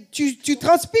 Tu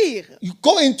transpires. You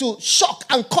go into shock,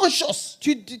 unconscious.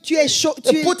 Tu es chaud.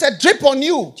 They put a drip on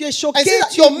you. Tu es choqué, And see that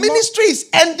tu your es ministry is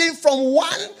ending from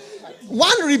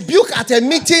one rebuke at a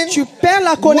meeting, Tu perds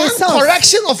la one connaissance.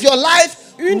 correction of your life,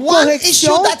 Une one correction,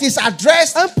 issue that is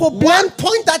addressed, un problème, one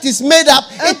point that is made up.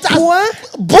 un It has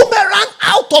point. boomerang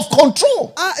out of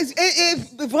control.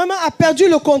 Et vraiment a perdu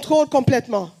le contrôle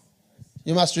complètement.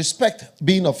 You must respect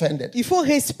being offended. Il faut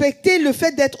respecter le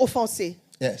fait d'être offensé.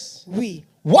 Yes. Oui.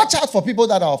 Watch out for people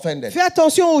that are offended. Fais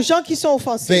attention aux gens qui sont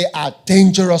offensés. They are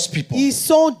dangerous people. Ils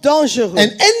sont dangereux.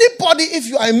 And anybody, if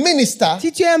you are a minister,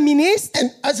 Si tu es un ministre, and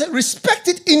as I respect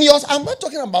it in yours, I'm not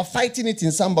talking about fighting it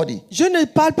in somebody. je ne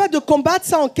parle pas de combattre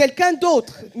ça en quelqu'un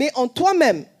d'autre, mais en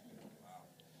toi-même.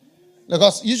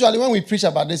 Because usually when we preach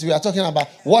about this, we are talking about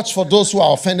watch for those who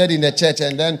are offended in the church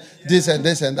and then this and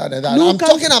this and that and that. Nous, I'm quand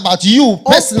talking about you On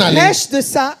personally. prêche de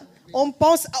ça, on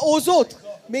pense aux autres,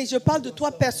 mais je parle de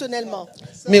toi personnellement.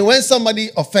 I mean, when somebody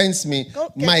offends me,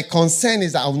 Okay. my concern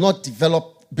is that I will not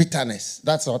develop bitterness.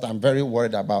 That's what I'm very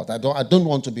worried about. I don't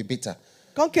want to be bitter.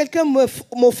 Quand quelqu'un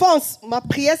m'offense, ma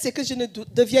prière c'est que je ne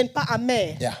devienne pas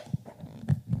amer. Yeah.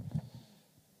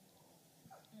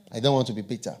 I don't want to be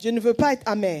bitter. Je ne veux pas être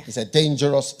amer. It's a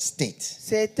dangerous state.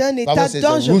 C'est un The état Bible says the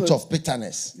dangereux. root of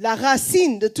bitterness La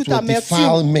racine de toute will defile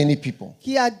amertume many people.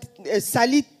 qui a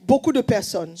sali beaucoup de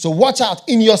personnes. So watch out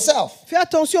in yourself. Fais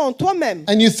attention en toi-même.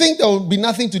 And you think there will be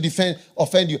nothing to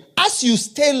offend you. As you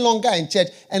stay longer in church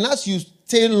and as you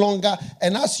stay longer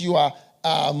and as you are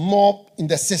more in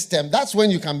the system, that's when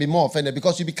you can be more offended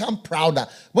because you become prouder.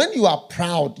 When you are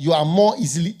proud, you are more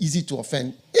easy to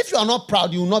offend. If you are not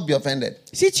proud, you will not be offended.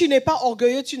 Si tu n'es pas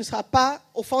orgueilleux, tu ne seras pas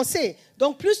offensé.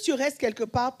 Donc plus tu restes quelque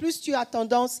part, plus tu as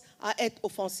tendance à être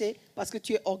offensé parce que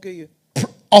tu es orgueilleux.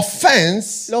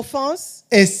 Offense L'offense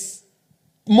is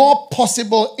more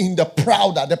possible in the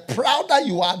prouder. The prouder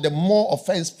you are, the more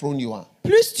offense prone you are.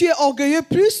 plus tu es orgueilleux,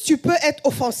 plus tu peux être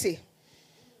offensé.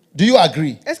 Do you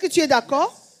agree? Est-ce que tu es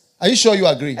d'accord? Are you sure you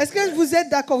agree? Est-ce que vous êtes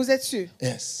d'accord? Vous êtes sûr?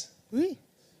 Yes. Oui.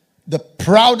 The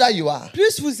prouder you are.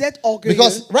 Plus vous êtes orgueilleux.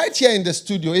 Because right here in the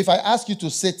studio, if I ask you to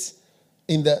sit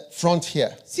in the front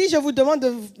here, Si je vous demande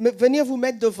de venir vous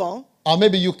mettre devant, or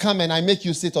maybe you come and I make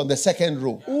you sit on the second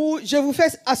row, ou je vous fais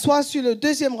asseoir sur le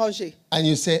deuxième rangée, and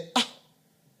you say,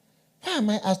 why am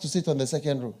I asked to sit on the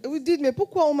second row et vous dites, mais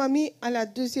pourquoi on m'a mis à la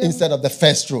deuxième instead of the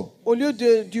first row? au lieu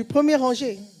du premier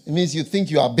rangée? It means you think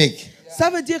you are big Ça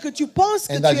veut dire que tu penses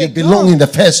que and that tu you es belong grand in the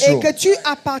first et row. que tu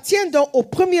appartiens au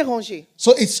premier rangée.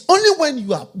 So it's only when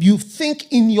you think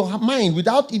in your mind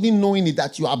without even knowing it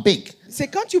that you are big. C'est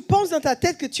quand tu penses dans ta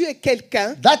tête que tu es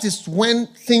quelqu'un, That is when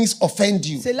things offend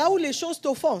you. c'est là où les choses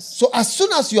t'offensent. So as soon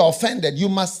as you are offended, you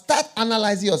must start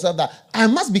analyzing yourself that I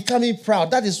must be becoming proud.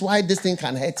 That is why this thing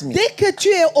can hurt me. Dès que tu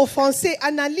es offensé,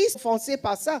 analyse offensé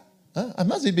par ça. I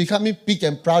must be becoming big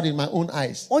and proud in my own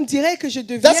eyes. On dirait que je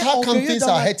deviens That's how come orgueilleux things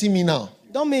are dans hurting me now.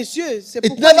 mes yeux. C'est It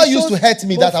pourquoi never les used to choses hurt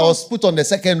me that I was m'offensent. put on the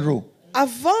second row.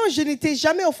 Avant, je n'étais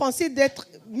jamais offensé d'être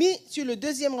mis sur le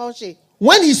deuxième rangée.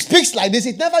 When he speaks like this,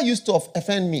 it never used to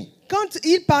offend me. Quand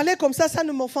il parlait comme ça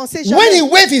ne m'offensait When he jamais.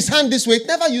 waved his hand this way, it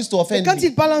never used to Et offend quand me.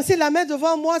 il balançait la main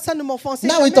devant moi, ça ne m'offensait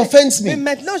Now jamais. it offends me. Mais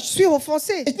maintenant, je suis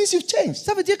offensé. It means you've changed.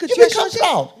 Ça veut dire que You tu as become changé.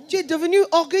 proud. Tu es devenu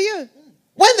orgueilleux.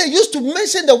 When they used to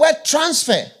mention the word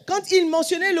transfer, Quand il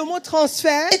mentionnait le mot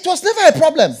transfert, it was never a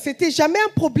problem. c'était jamais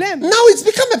un problème. Now it's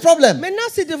become a problem. Maintenant,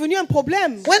 c'est devenu un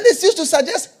problème. When they used to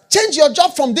suggest change your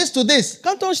job from this to this,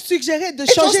 Quand on suggérait de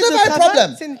was changer never de a travail,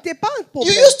 problem. ce n'était pas un you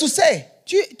problème. used to say,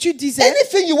 Tu disais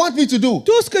anything you want me to do.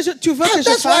 tout ce que tu veux que je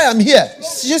That's why fasse. I'm here.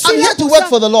 Je suis I'm là here to pour work ça.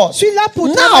 for the Lord. Je suis là pour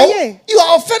Now, travailler. you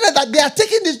are offended that they are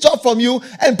taking this job from you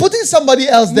and putting somebody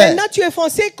else there. Maintenant, tu es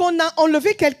offensé qu'on a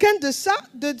enlevé quelqu'un de ça,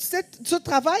 de ce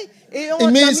travail, et on It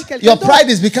a mis means quelqu'un your d'autre. pride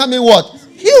is becoming what?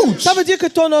 Huge. Ça veut dire que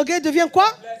ton orgueil devient quoi?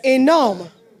 Énorme.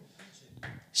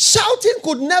 Shouting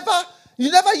could never, you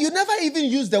never even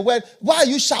use the word, why are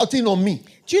you shouting on me?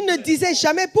 Tu ne disais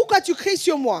jamais, pourquoi tu cries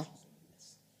sur moi?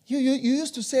 You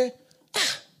used to say,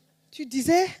 Tu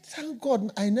disais, thank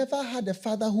God I never had a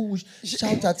father who would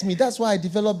shout at me. That's why I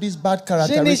developed this bad je n'ai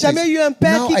characteristics. jamais eu un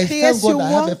père Now qui I criait thank sur God I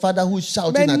moi. have a father who is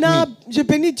shouting Maintenant, at me. je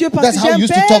bénis Dieu parce That's que j'ai how un you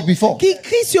used to père talk before. qui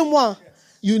crie sur moi.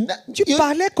 You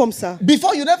Parlais comme ça.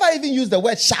 before you never even used the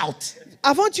word shout.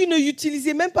 Avant, tu ne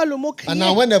utilisais même pas le mot crier. And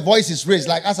now when the voice is raised,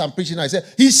 like as I'm preaching, I say,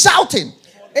 he's shouting.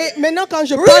 Et maintenant, quand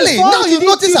je Really? parle fort, Now tu you dis,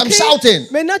 notice tu I'm cries. shouting.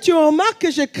 Maintenant, tu remarques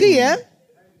que je crie, hein?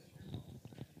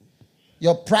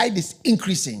 Your pride is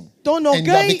increasing. Ton And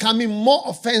you are orgueil becoming more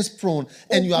offense prone.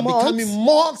 And you are augmente. becoming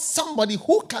more somebody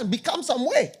who can become some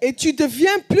way. Et tu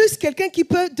deviens plus quelqu'un qui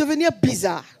peut devenir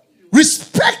bizarre.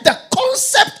 Respect the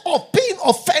concept of being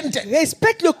offended.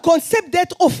 Respecte le concept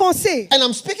d'être offensé. And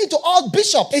I'm speaking to all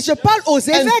bishops Et je parle aux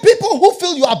and évêques people who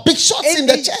feel you are big shots et in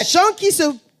the des church. gens qui se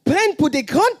prennent pour des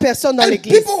grandes personnes dans And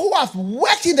l'église. people who have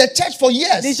worked in the church for Des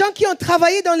years. gens qui ont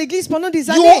travaillé dans l'église pendant des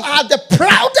You années. are the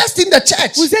proudest in the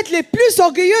church. Vous êtes les plus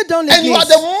orgueilleux dans And you l'église. are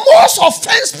the most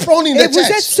offense prone in Et the vous êtes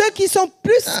church. ceux qui sont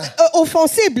plus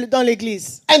offensibles dans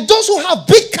l'église. And those who have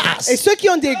big cars, Et ceux qui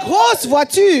ont des grosses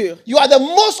voitures. you are the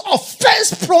most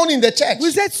offense prone in the church.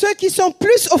 Vous êtes ceux qui sont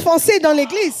plus offensés dans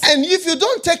l'église. And if you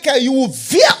don't take care, you will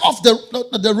veer off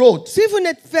the road Si vous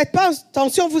ne faites pas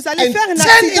attention, vous allez and faire un turn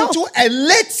accident into a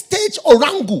late stage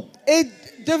orangu. et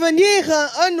devenir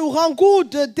un orangu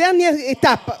de dernière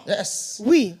étape. Yes.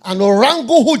 Oui. An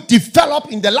orangu who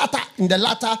developed in the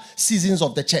latter seasons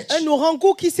of the church. Un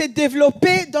orangu qui s'est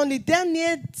développé dans les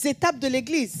dernières étapes de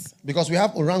l'église. Because we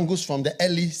have orangus from the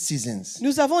early seasons.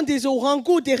 Nous avons des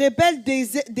orangus, des rebelles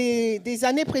des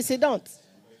années précédentes.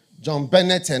 John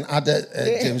Bennett and other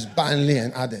James Barnley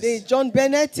and others. Les John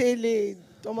Bennett et les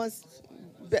Thomas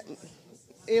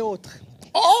et autres.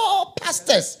 All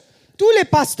pastors. Tous les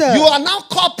pasteurs. You are now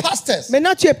called pastors.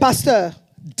 Maintenant, tu es pasteur.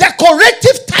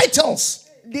 Decorative titles.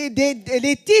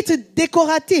 Les titres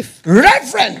décoratifs.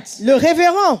 Reverend. Le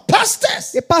révérend.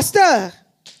 Pastors. Les pasteurs.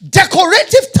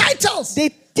 Decorative titles Des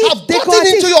titres have gotten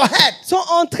décoratifs into your head. sont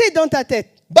entrés dans ta tête.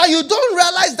 But you don't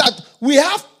realize that we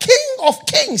have King of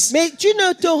Kings. Mais tu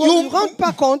ne te rends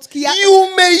pas compte qu'il y a...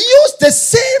 You may use the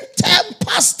same term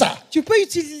pastor. Tu peux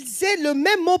utiliser le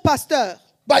même mot pasteur.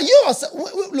 But you are,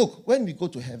 look, when we go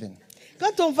to heaven,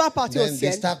 Quand on va partir au then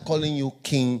they ciel, start calling you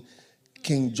King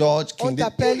George, On King.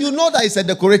 t'appelle You know that it's a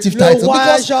decorative le title. roi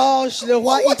Because George, le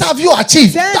roi what X. have you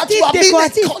achieved? C'est un That you titre are being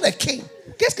décoratif. called a king.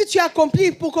 Qu'est-ce que tu as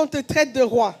accompli pour qu'on te traite de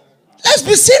roi? Let's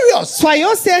be serious.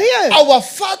 Soyons sérieux. Our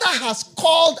Father has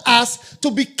called us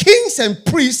to be kings and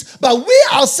priests, but we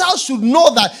ourselves should know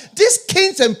that this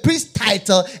kings and priest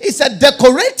title is a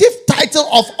decorative title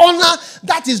of honor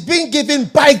that is being given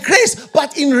by grace,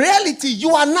 but in reality,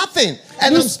 you are nothing.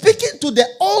 And I'm speaking to the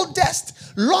oldest,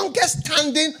 longest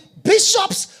standing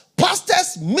bishops,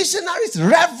 pastors, missionaries,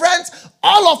 reverends,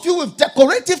 all of you with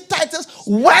decorative titles,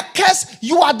 workers.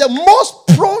 You are the most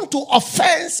prone to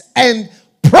offense and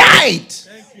pride.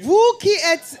 Vous qui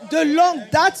êtes de longue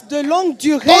date, de longue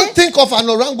durée, Don't think of an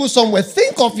orangu somewhere.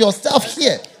 Think of yourself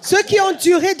here. ceux qui ont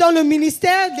duré dans le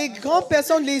ministère, les grandes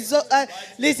personnes,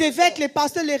 les évêques, les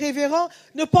pasteurs, les révérends,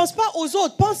 ne pensent pas aux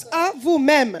autres, pense à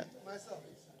vous-même.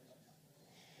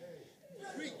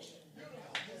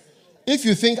 If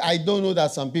you think I don't know that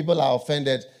some people are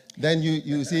offended, then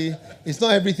you see, it's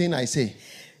not everything I say.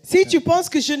 Si tu penses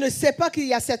que je ne sais pas qu'il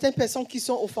y a certaines personnes qui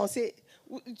sont offensées,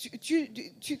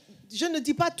 je ne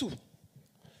dis pas tout.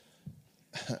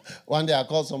 One day I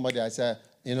called somebody, I said,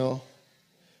 you know,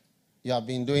 you have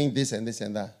been doing this and this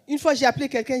and that. Une fois, j'ai appelé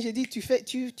quelqu'un, j'ai dit,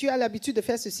 tu as l'habitude de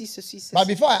faire ceci, ceci, ceci. But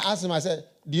before I asked him, I said,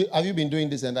 have you been doing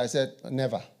this and that? I said,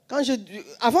 never.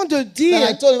 Avant de Then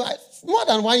I dire, told him, more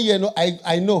than 1 year, no,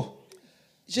 I know.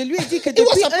 je lui ai dit que He was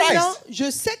depuis surprised. 1 an, je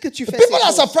sais que tu fais People ces are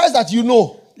choses. surprised that you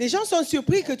know. Les gens sont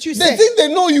surpris que tu They sais. think they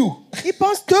know you. Ils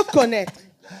pensent te connaître.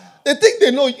 They think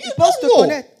they know you. You Ils pensent te don't know.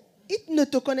 connaître. Ils ne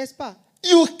te connaissent pas.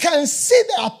 You can see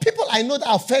there are people I know that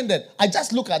are offended. I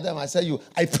just look at them. I say,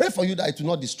 I pray for you that it will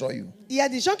not destroy you. Il y a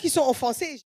des gens qui sont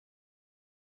offensés.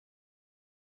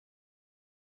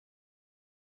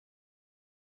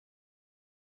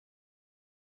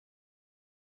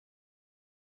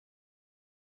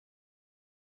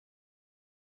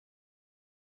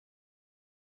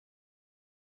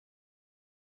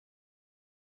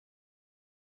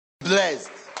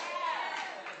 blessed.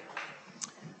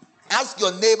 Ask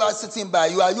your neighbor sitting by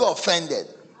you, are you offended?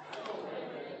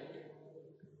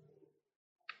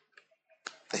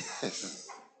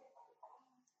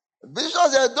 Bishop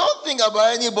said, don't think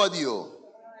about anybody.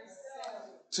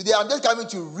 Today I'm just coming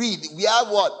to read. We have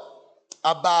what?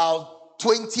 About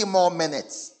 20 more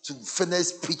minutes to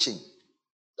finish preaching.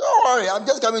 Don't worry, I'm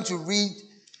just coming to read.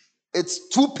 It's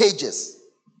 2 pages.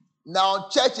 Now,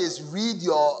 churches, read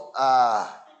your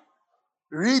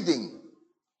reading.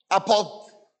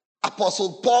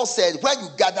 Apostle Paul said, when you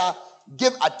gather,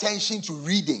 give attention to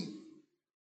reading.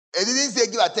 It didn't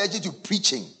say give attention to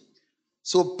preaching.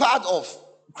 So part of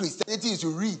Christianity is to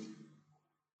read.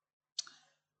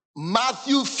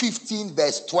 Matthew 15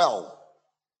 verse 12.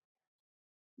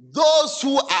 Those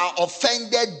who are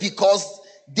offended because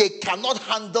they cannot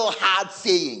handle hard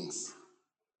sayings.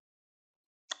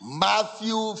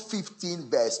 Matthew 15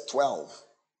 verse 12.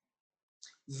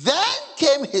 Then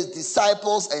came his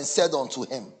disciples and said unto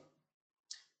him,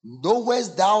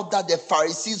 knowest thou that the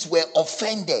Pharisees were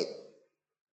offended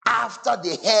after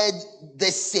they heard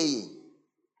this saying?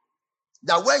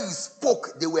 That when you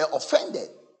spoke, they were offended.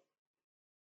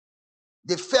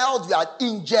 They felt you had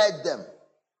injured them,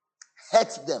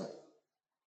 hurt them.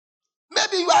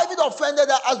 Maybe you are even offended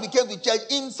that as we came to church,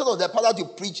 instead of the pastor to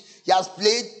preach, he has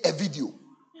played a video.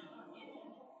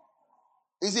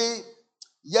 You see,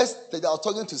 yesterday I was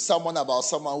talking to someone about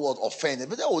someone who was offended.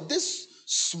 But this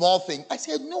small thing. I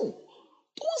said, no,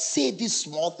 don't say this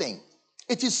small thing.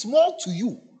 It is small to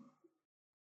you,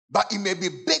 but it may be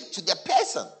big to the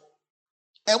person.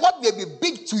 And what may be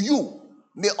big to you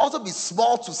may also be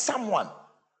small to someone.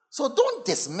 So don't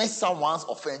dismiss someone's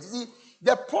offense. You see,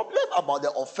 the problem about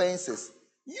the offense is,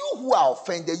 you who are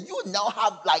offended, you now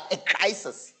have like a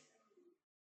crisis.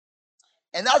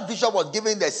 And as Bishop was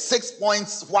giving the 6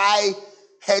 points why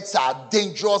hurts are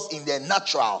dangerous in the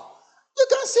natural, you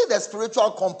can see the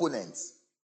spiritual components.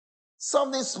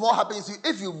 Something small happens to you.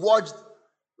 If you watched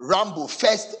Rambo,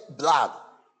 First Blood,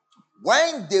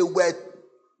 when they were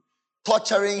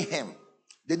torturing him,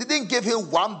 they didn't give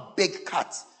him one big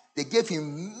cut. They gave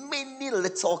him many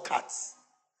little cuts.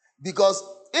 Because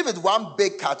if it's one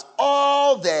big cut,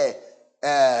 all the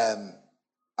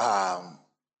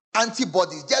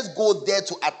antibodies just go there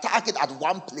to attack it at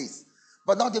one place.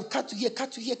 But now they've cut to here,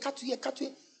 cut to here, cut to here, cut to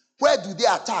here. Where do they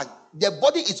attack? The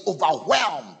body is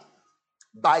overwhelmed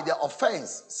by the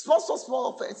offense.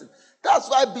 Small offenses. That's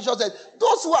why Bishop said,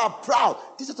 those who are proud,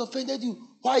 this has offended you.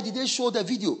 Why did they show the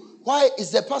video? Why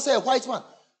is the pastor a white man?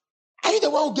 Are you the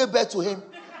one who gave birth to him?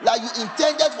 Like you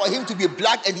intended for him to be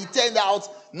black and he turned out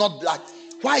not black.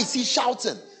 Why is he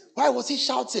shouting? Why was he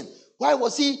shouting? Why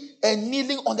was he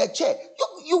kneeling on the chair?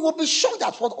 You will be shocked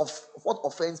at what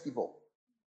offends people.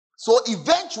 So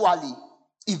eventually,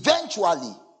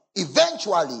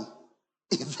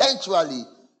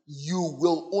 you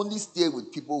will only stay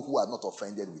with people who are not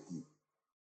offended with you.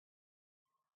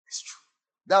 It's true.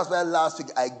 That's why last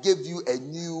week I gave you a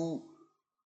new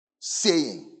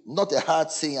saying, not a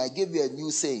hard saying. I gave you a new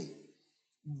saying.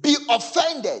 Be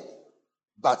offended,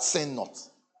 but sin not.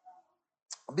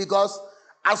 Because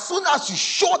as soon as you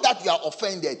show that you are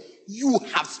offended, you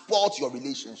have spoiled your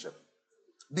relationship.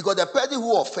 Because the person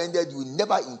who offended you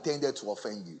never intended to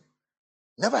offend you.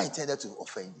 Never intended to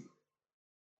offend you.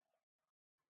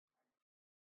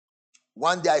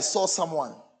 One day I saw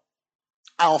someone.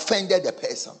 I offended the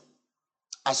person.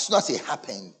 As soon as it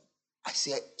happened, I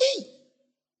said, hey,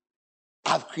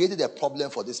 I've created a problem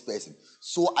for this person.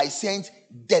 So I sent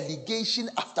delegation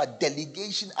after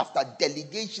delegation after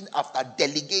delegation after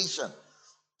delegation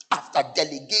after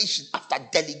delegation after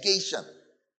delegation.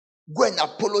 Go and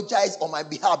apologize on my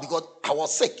behalf because I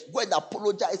was sick. Go and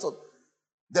apologize.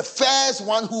 The first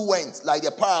one who went, like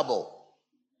the parable,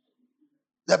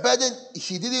 the person,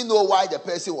 he didn't know why the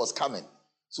person was coming.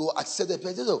 So I said to the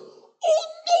person, oh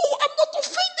no, I'm not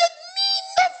offended. Me,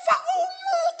 never. Oh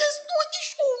no, there's no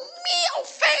issue. Me,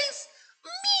 offense.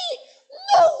 Me,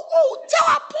 no. Oh, tell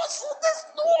Apostle, there's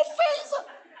no offense.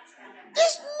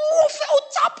 There's no offense. Oh,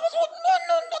 tell Apostle, no,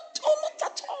 not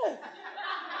at all.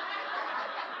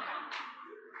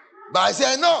 But I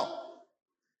said, no.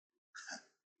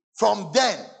 From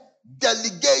then,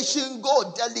 delegation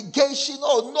go, delegation.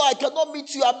 Oh, no, I cannot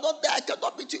meet you. I'm not there. I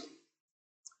cannot meet you.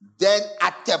 Then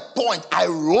at a point, I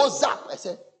rose up. I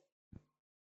said,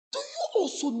 do you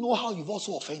also know how you've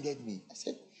also offended me? I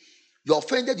said, you're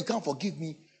offended, you can't forgive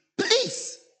me.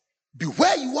 Please, be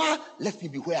where you are. Let me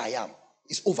be where I am.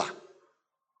 It's over.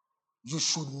 You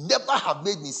should never have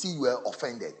made me see you were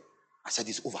offended. I said,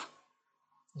 it's over.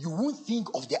 You won't think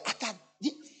of the other.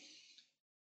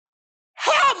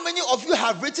 How many of you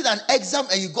have written an exam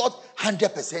and you got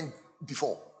 100%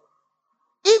 before?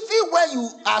 Even when you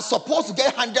are supposed to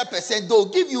get 100%, they'll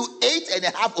give you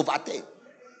 8.5 over 10.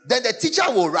 Then the teacher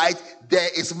will write, there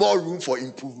is more room for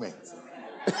improvement.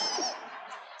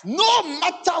 No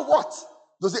matter what,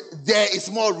 they'll say, there is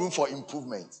more room for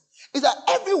improvement. It's that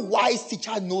every wise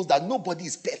teacher knows that nobody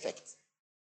is perfect.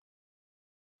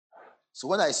 So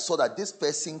when I saw that this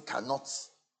person cannot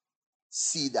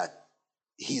see that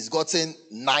he's gotten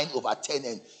 9 over 10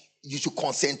 and you should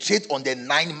concentrate on the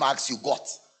 9 marks you got,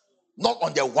 not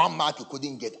on the 1 mark you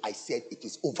couldn't get, I said it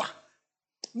is over.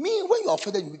 Me, when you're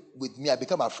offended with me, I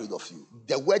become afraid of you.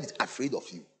 The word is afraid of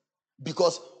you.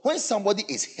 Because when somebody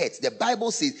is hurt, the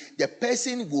Bible says the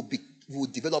person will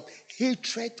develop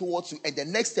hatred towards you, and the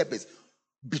next step is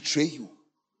betray you.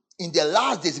 In the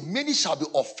last days, many shall be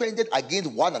offended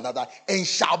against one another and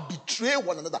shall betray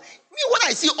one another. Me, when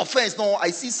I see offense, no, I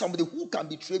see somebody who can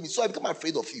betray me, so I become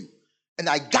afraid of you. And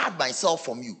I guard myself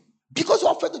from you. Because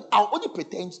you're offended, I'll only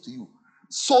pretend to you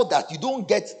so that you don't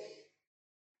get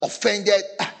offended,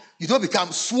 you don't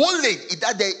become swollen,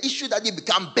 that the issue that you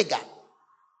become bigger.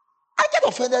 I get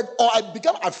offended or I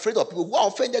become afraid of people who are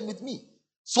offended with me.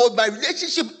 So my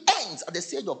relationship ends at the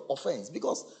stage of offense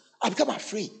because I become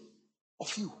afraid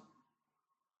of you.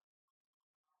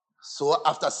 So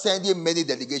after sending many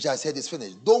delegations, I said, it's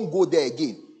finished. Don't go there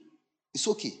again. It's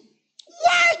okay.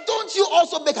 Why don't you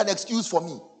also make an excuse for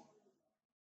me?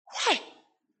 Why?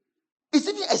 It's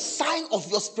even a sign of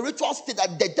your spiritual state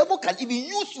that the devil can even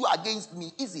use you against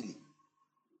me easily.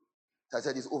 So I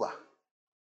said, it's over.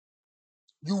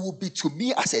 You will be to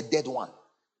me as a dead one.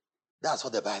 That's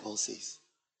what the Bible says.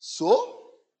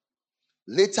 So,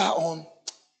 later on,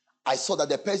 I saw that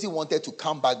the person wanted to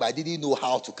come back, but I didn't know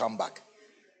how to come back.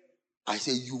 I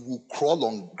said, you will crawl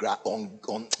on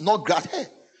not grass. Hey,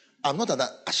 I'm not an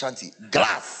Ashanti.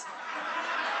 Grass.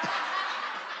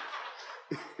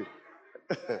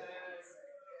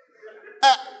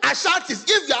 Ashantis,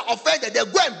 if you are offended, they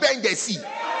go and bend the sea.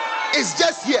 It's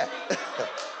just here.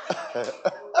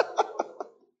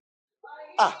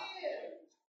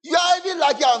 You are even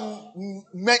like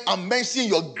I'm mentioning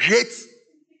your great,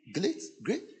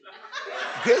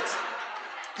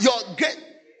 your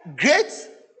great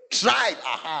tribe.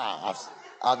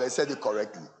 I've said it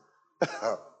correctly.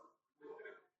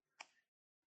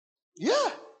 Yeah,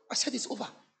 I said it's over.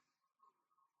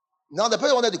 Now the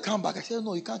person wanted to come back. I said,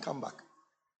 no, you can't come back.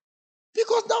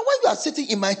 Because now when you are sitting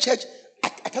in my church,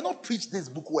 I cannot preach this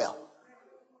book well.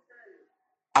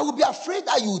 I will be afraid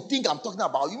that you think I'm talking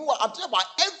about you. I'm talking about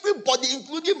everybody,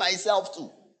 including myself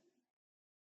too.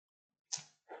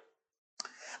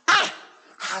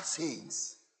 Hard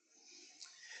sayings.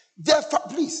 Therefore,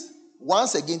 please,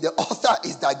 once again, the author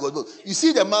is that God. You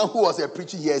see the man who was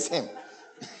preaching here is him.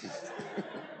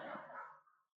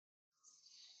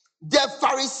 The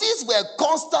Pharisees were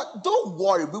constant. Don't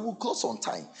worry, we will close on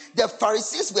time. The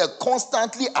Pharisees were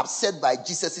constantly upset by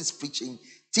Jesus' preaching,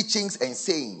 teachings, and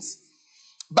sayings.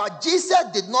 But Jesus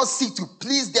did not seek to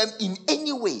please them in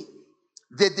any way.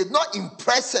 They did not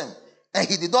impress him, and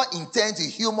he did not intend to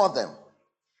humor them.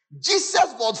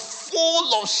 Jesus was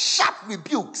full of sharp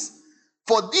rebukes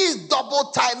for these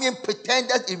double-timing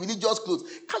pretenders in religious clothes.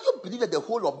 Can you believe that the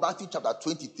whole of Matthew chapter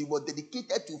 23 was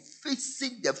dedicated to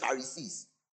facing the Pharisees?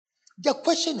 The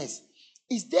question is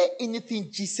there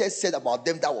anything Jesus said about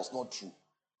them that was not true?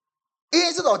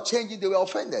 Instead of changing, they were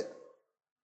offended.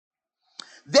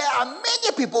 There are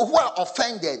many people who are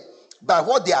offended by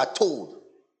what they are told.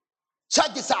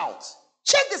 Check this out.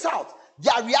 Check this out.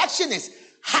 Their reaction is,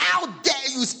 how dare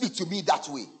you speak to me that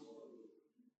way?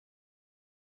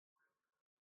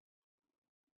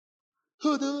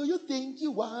 Who do you think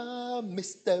you are,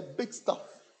 Mr. Big Stuff?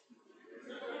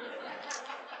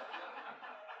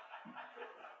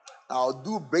 I'll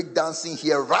do breakdancing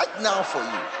here right now for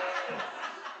you.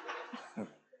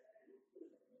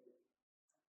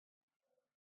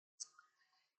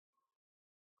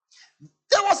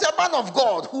 There was a man of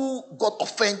God who got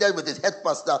offended with his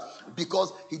headmaster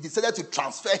because he decided to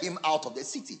transfer him out of the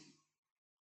city.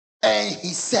 And he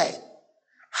said,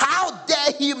 how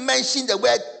dare he mention the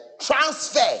word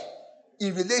transfer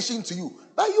in relation to you?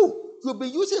 But you've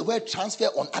been using the word transfer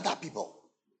on other people.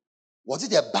 Was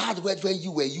it a bad word when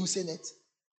you were using it?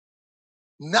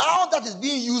 Now that it's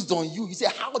being used on you, you say,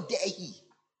 how dare he?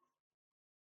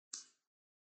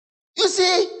 You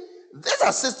see, this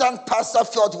assistant pastor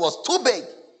felt he was too big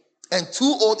and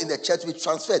too old in the church to be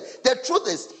transferred. The truth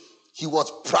is, he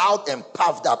was proud and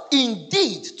puffed up.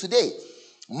 Indeed, today,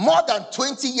 more than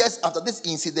 20 years after this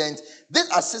incident, this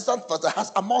assistant pastor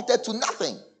has amounted to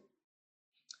nothing.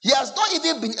 He has not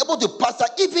even been able to pastor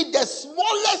even the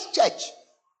smallest church.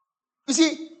 You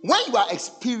see, when you are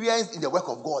experienced in the work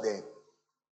of God,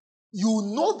 you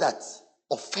know that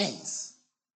offense,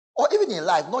 or even in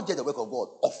life, not just the work of God,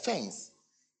 offense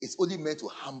is only meant to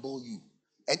humble you.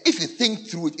 And if you think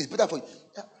through it, it's better for you.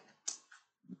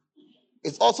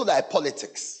 It's also like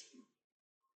politics.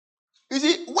 You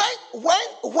see, when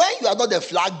you are not the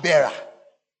flag bearer,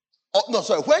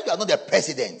 when you are not the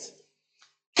president,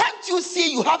 can't you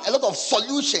see you have a lot of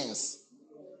solutions?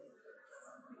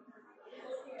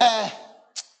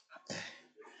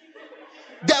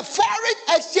 The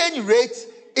foreign exchange rate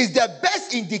is the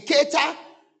best indicator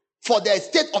for the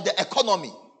state of the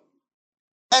economy.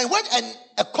 And when an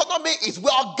economy is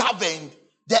well governed,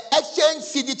 the exchange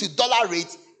CD to dollar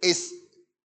rate is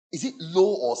it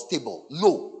low or stable?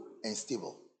 Low and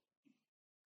stable.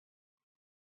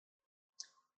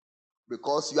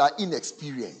 Because you are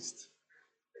inexperienced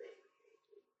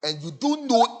and you don't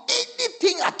know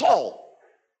anything at all.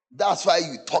 That's why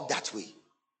you talk that way.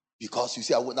 Because you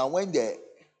see, now when the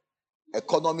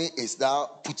economy is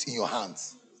now put in your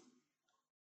hands,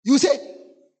 you say,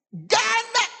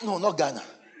 Ghana, no, not Ghana,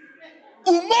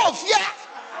 Umofia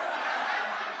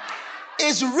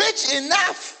is rich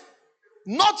enough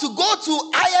not to go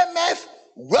to IMF,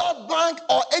 World Bank,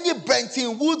 or any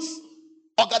Bretton Woods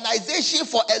organization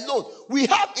for a loan. We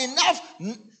have enough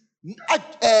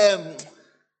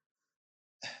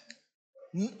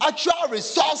natural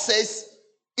resources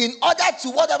in order to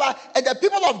whatever. And the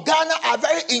people of Ghana are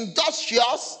very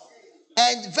industrious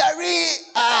and very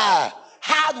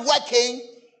hardworking.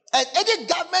 And any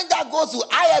government that goes to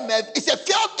IMF is a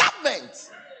failed government.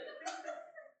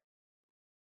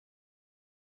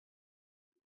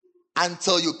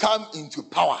 Until you come into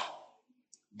power.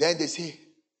 Then they say,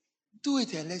 do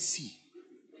it and let's see.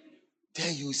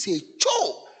 Then you say,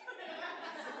 Cho,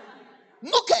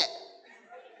 look at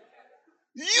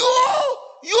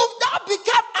you've now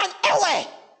become an Ewe.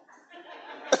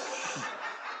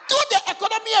 Do the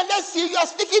economy and let's see. You are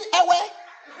speaking Ewe.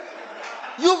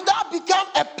 You've now become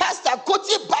a pastor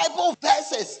quoting Bible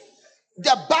verses.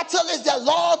 The battle is the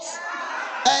Lord's,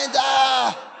 and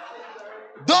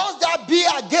those that be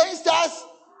against us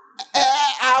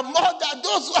are more than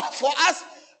those who are for us.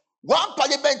 One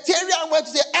parliamentarian went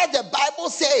to say, as the Bible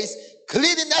says,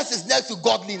 cleanliness is next to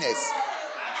godliness.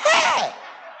 Hey!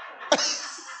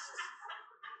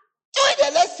 Do it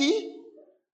and let's see.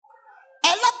 A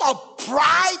lot of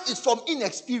pride is from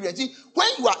inexperience. See, when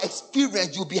you are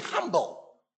experienced, you'll be humble.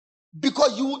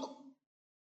 Because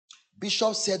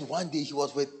Bishop said one day he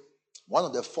was with one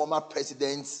of the former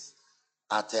presidents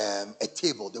at a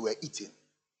table. They were eating.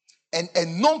 And a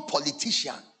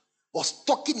non-politician was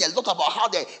talking a lot about how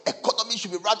the economy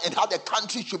should be run and how the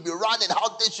country should be run and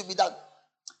how this should be done.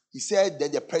 He said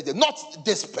that the president, not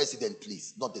this president,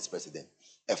 please, not this president,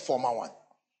 a former one.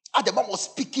 And the man was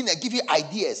speaking and giving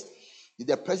ideas.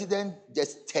 The president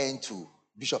just turned to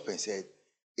Bishop and said,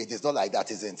 it is not like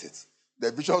that, isn't it?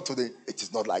 The bishop today, it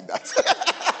is not like that.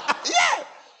 Yeah.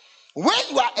 When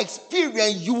you are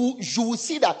experienced, you will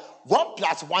see that 1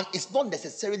 + 1 is not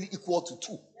necessarily equal to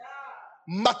 2.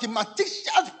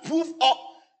 Mathematicians prove up.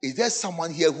 Is there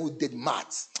someone here who did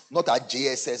maths? Not at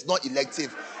JSS, not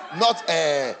elective, not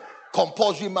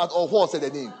compulsory math, or what's the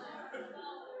name?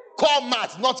 Core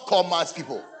maths, not core maths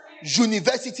people.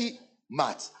 University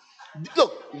maths.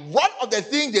 Look, one of the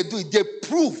things they do, they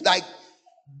prove, like,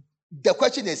 the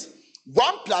question is,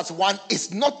 1 + 1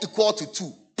 is not equal to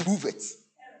 2. Prove it.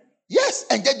 Yes,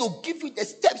 and then they'll give you the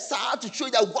steps to show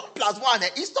you that 1 + 1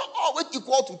 is not always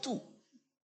equal to 2.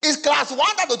 It's class 1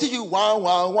 that will teach you 1,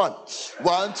 1, 1,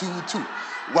 1, 2, 2,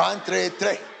 1, 3,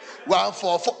 3, 1,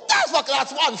 4, 4. That's for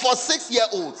class 1 for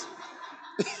 6-year-olds.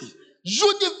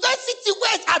 University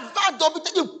where it's advanced, they'll be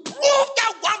telling you, prove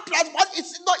that 1 + 1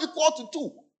 is not equal to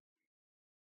 2.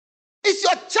 It's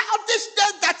your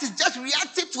childishness that is just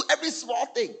reacting to every small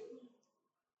thing.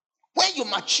 When you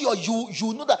mature,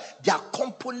 you know that there are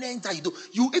components that you do.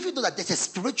 You even know that there's a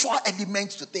spiritual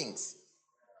element to things.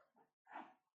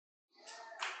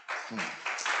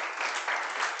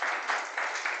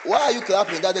 Why are you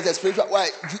clapping that there's a spiritual? Why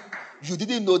you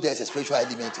didn't know there's a spiritual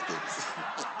element to things?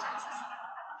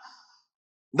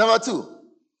 Number 2,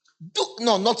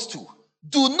 not 2.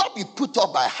 Do not be put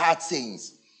off by hard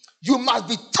sayings. You must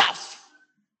be tough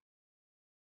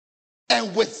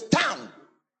and withstand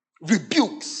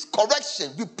rebukes,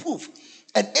 correction, reproof,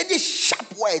 and any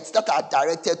sharp words that are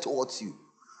directed towards you.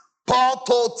 Paul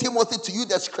told Timothy to use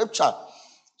the scripture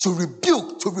to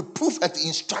rebuke, to reproof, and to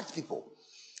instruct people.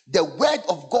 The word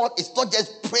of God is not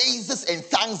just praises and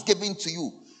thanksgiving to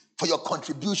you for your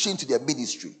contribution to the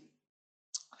ministry.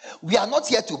 We are not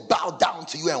here to bow down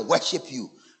to you and worship you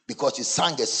because you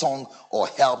sang a song or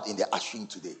helped in the ushering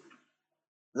today.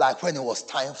 Like when it was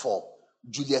time for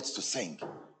Juliet to sing,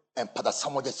 and Pastor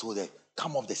Samuel just told her,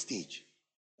 come off the stage.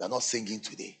 You're not singing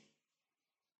today.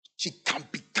 She can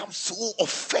become so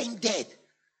offended.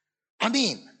 I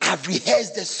mean, I've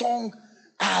rehearsed the song.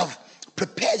 I've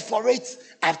prepared for it.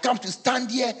 I've come to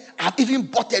stand here. I've even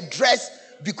bought a dress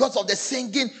because of the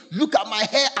singing. Look at my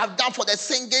hair I've done for the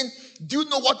singing. Do you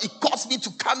know what it cost me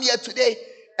to come here today?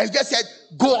 And just said,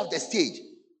 go off the stage.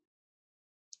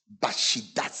 But she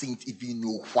doesn't even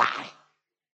know why.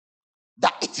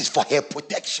 That it is for her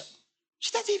protection.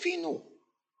 She doesn't even know.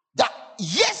 That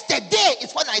yesterday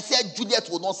is when I said Juliet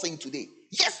will not sing today.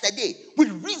 Yesterday, with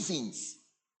reasons.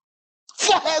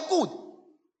 For her good.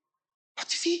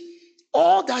 But you see,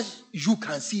 all that you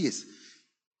can see is,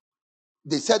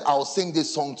 they said, I'll sing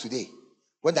this song today.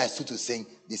 When I stood to sing,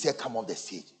 they said, come on the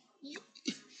stage.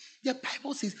 The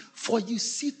Bible says, for you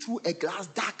see through a glass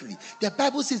darkly. The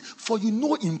Bible says, for you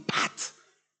know in part.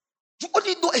 You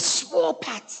only know a small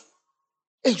part.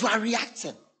 And you are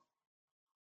reacting.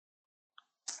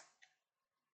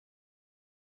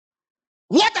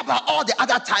 What about all the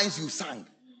other times you sang?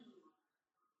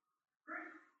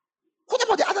 What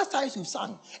about the other times you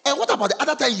sang? And what about the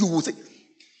other time you will say?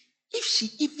 If she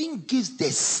even gives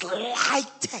the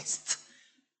slightest,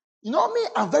 you know me,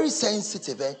 I'm very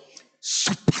sensitive,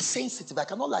 super sensitive. I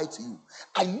cannot lie to you.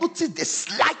 I notice the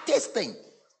slightest thing.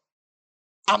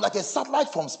 I'm like a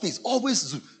satellite from space, always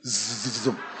zoom,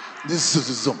 zoom, zoom,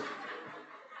 zoom.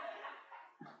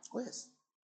 Oh yes.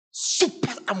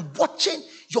 Super. I'm watching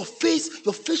your face,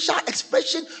 your facial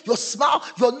expression, your smile,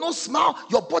 your no smile,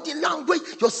 your body language,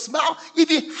 your smile,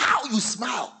 even how you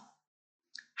smile.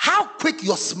 How quick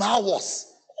your smile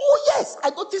was. Oh yes,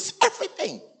 I noticed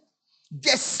everything.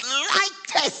 The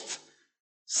slightest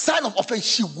sign of offense,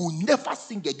 she will never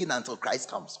sing again until Christ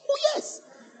comes. Oh yes.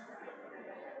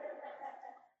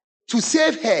 To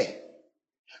save her.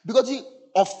 Because the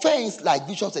offense, like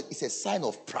Bishop said, is a sign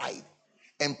of pride.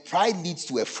 And pride leads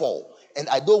to a fall. And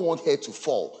I don't want her to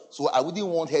fall. So I wouldn't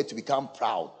want her to become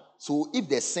proud. So if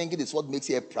the singing is what makes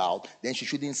her proud, then she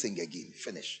shouldn't sing again.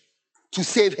 Finish. To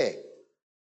save her.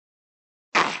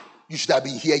 You should have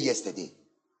been here yesterday.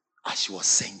 As she was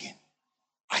singing,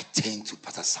 I turned to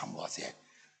Pastor Samuel and said,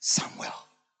 Samuel,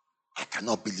 I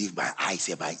cannot believe my eyes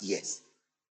and my ears.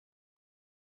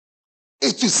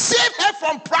 It's to save her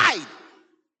from pride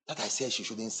that I said she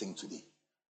shouldn't sing today.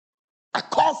 I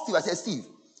called Steve. I said, Steve,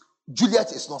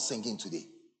 Juliet is not singing today.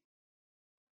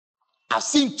 I've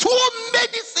seen too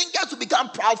many singers to become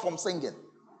proud from singing.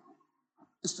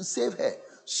 It's to save her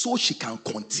so she can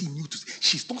continue to.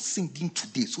 She's not singing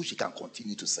today so she can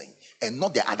continue to sing and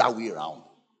not the other way around.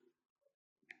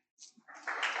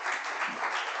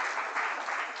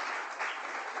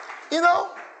 You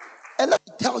know, and let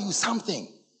me tell you something.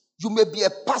 You may be a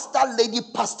pastor, lady,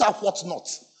 pastor, whatnot.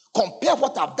 Compare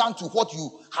what I've done to what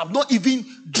you have not even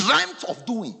dreamt of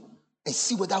doing. And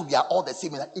see whether we are all the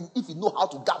same. And if you know how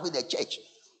to govern the church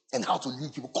and how to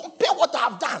lead people, compare what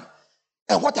I've done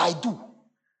and what I do.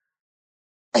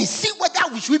 And see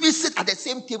whether we should even sit at the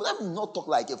same table. Let me not talk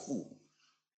like a fool.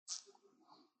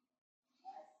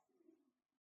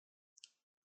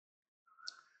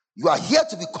 You are here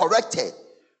to be corrected,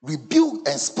 rebuked,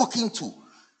 and spoken to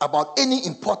about any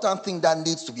important thing that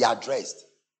needs to be addressed.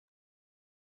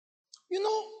 You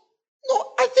know,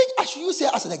 no, I think I should use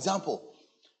her as an example.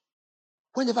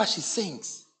 Whenever she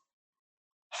sings,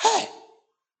 hey,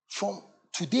 from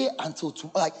today until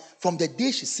tomorrow, like from the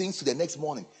day she sings to the next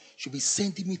morning, she'll be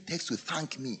sending me texts to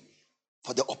thank me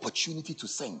for the opportunity to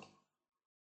sing.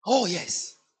 Oh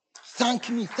yes, thank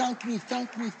me, thank me,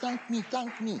 thank me, thank me,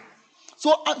 thank me.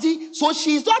 So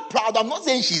she's not proud. I'm not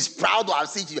saying she's proud or I'm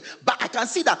saying but I can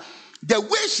see that the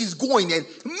way she's going, and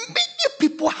many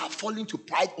people have fallen to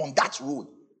pride on that road.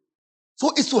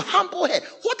 So it's to humble her.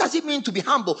 What does it mean to be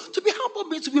humble? To be humble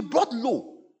means to be brought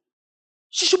low.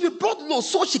 She should be brought low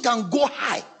so she can go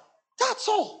high. That's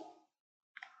all.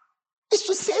 It's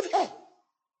to save her.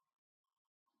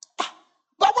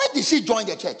 But when did she join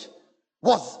the church?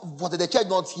 Was the church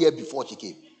not here before she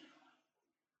came?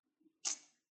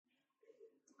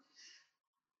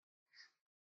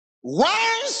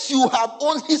 Once you have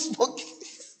only spoken.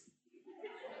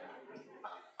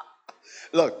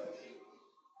 Look.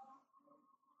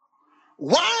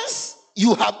 Once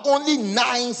you have only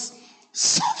 9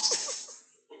 soft.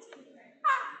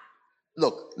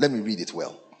 Look, let me read it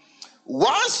well.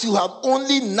 Once you have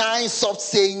only 9 soft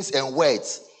sayings and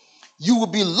words, you will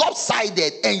be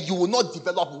lopsided and you will not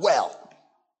develop well.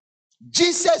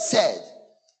 Jesus said,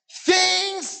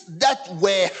 things things that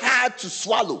were hard to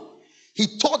swallow.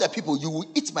 He told the people, you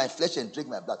will eat my flesh and drink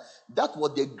my blood. That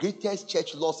was the greatest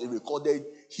church loss in recorded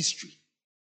history.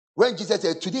 When Jesus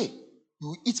said, today, you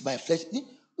will eat my flesh.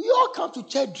 We all come to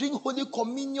church, drink Holy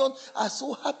Communion, are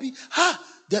so happy.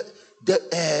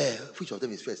 Which of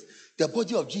them is first? The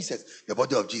body of Jesus. The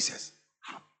body of Jesus.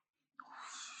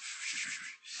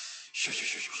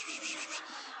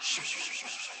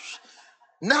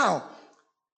 Now,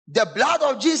 the blood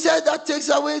of Jesus that takes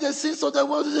away the sins of the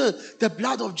world. The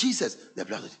blood of Jesus. The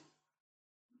blood of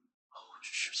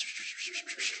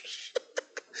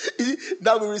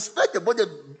Now we respect the body,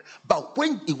 but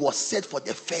when it was said for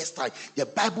the first time, the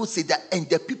Bible said that, and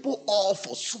the people all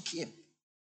forsook him.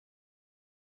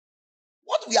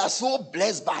 What we are so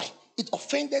blessed by, it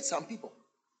offended some people.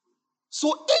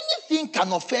 So anything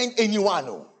can offend anyone.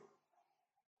 Oh.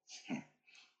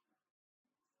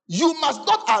 You must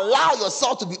not allow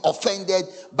yourself to be offended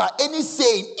by any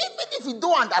saying, even if you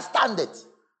don't understand it.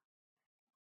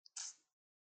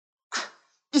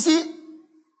 You see,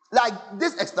 like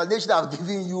this explanation I've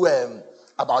given you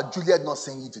about Juliet not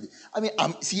singing today. I mean,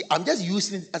 I'm just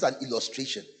using it as an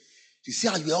illustration. You see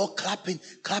how you're all clapping.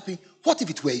 What if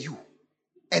it were you?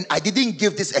 And I didn't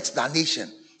give this explanation.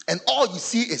 And all you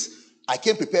see is, I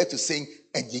came prepared to sing,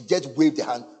 and you just wave the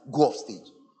hand, go off stage.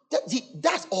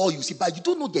 That's all you see, but you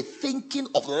don't know the thinking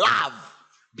of love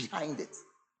behind it.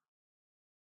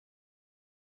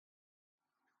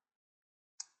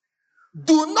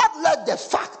 Do not let the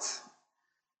fact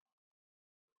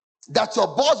that your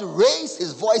boss raised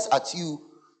his voice at you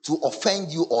to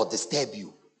offend you or disturb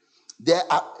you.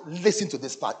 Listen to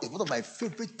this part. It's one of my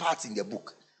favorite parts in the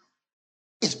book.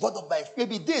 It's one of my,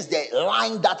 maybe this is the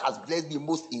line that has blessed me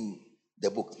most in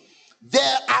the book.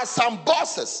 There are some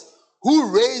bosses who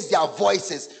raise their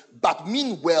voices but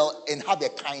mean well and have a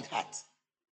kind heart.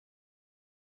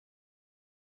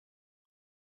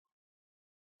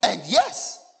 And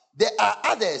yes, there are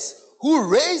others who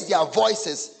raise their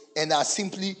voices and are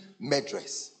simply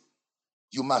murderers.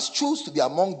 You must choose to be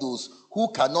among those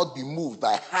who cannot be moved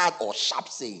by hard or sharp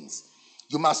sayings.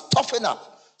 You must toughen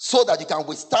up so that you can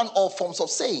withstand all forms of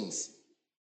sayings.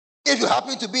 If you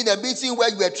happen to be in a meeting where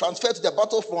you were transferred to the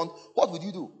battlefront, what would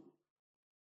you do?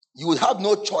 You would have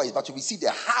no choice but to receive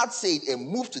the hard saying and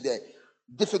move to the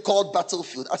difficult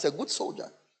battlefield as a good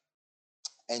soldier.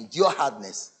 Endure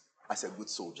hardness as a good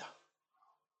soldier.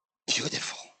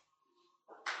 Beautiful.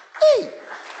 Hey!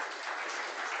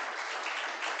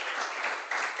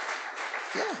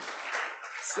 Yeah.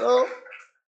 So,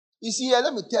 you see,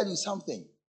 let me tell you something.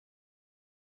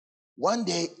 One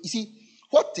day, you see,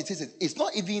 what it is, it's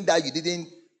not even that you didn't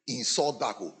insult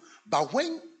back, but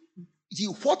when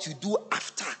what you do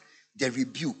after the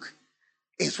rebuke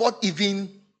is what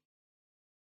even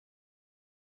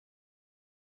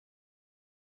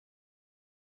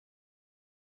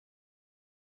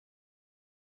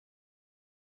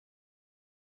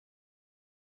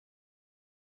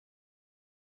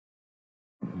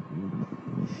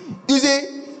you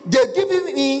see, they're giving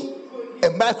me a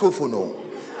microphone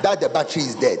that the battery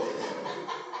is dead.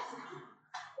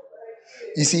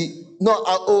 You see, no,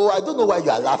 I don't know why you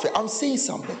are laughing. I'm saying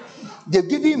something. They're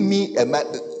giving me a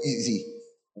microphone. You see,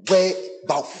 where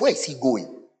is he going?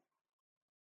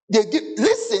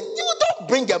 Listen, you don't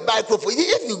bring a microphone.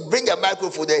 If you bring a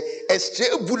microphone, a stray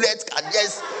bullet can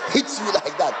just hit you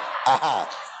like that.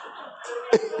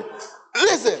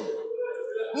 Listen,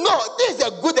 no, this is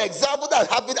a good example that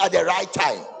happened at the right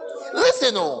time.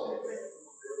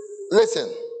 Listen.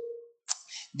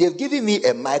 They've given me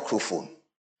a microphone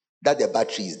that the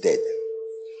battery is dead.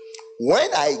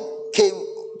 When I came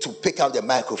to pick up the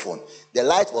microphone, the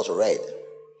light was red.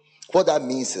 What that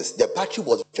means is the battery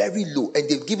was very low, and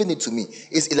they've given it to me.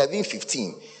 It's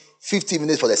 11:15, 15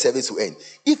 minutes for the service to end.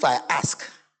 If I ask,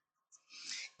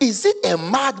 is it a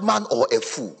madman or a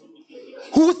fool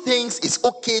who thinks it's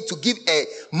okay to give a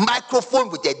microphone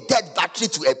with a dead battery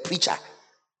to a preacher?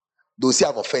 They'll say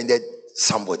I've offended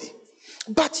somebody.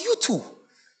 But you too,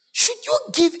 should you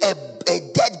give a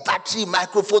dead battery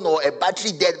microphone or a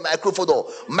battery dead microphone or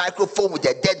microphone with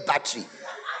a dead battery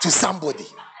to somebody?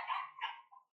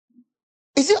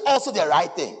 Is it also the right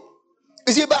thing?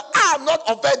 You see, but I'm not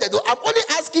offended. I'm only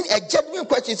asking a genuine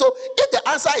question. So if the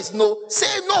answer is no,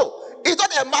 say no. It's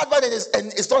not a madman and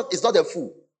it's not a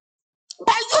fool.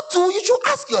 But you too, you should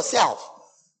ask yourself.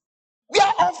 We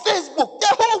are on Facebook.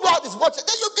 The whole world is watching.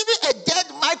 Then you give me a dead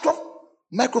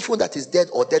microphone that is dead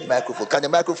or dead microphone. Can the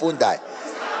microphone die?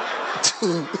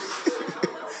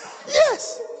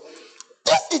 Yes.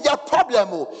 This is the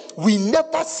problem. We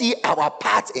never see our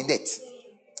part in it.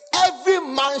 Every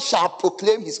man shall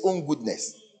proclaim his own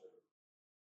goodness.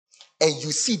 and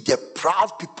you see the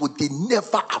proud people, they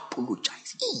never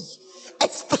apologize.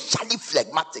 Especially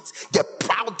phlegmatics, the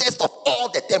proudest of all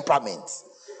the temperaments.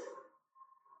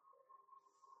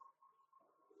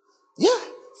 Yeah,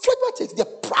 phlegmatics, the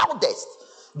proudest,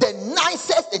 the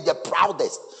nicest and the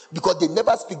proudest, because they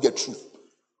never speak the truth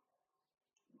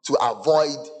to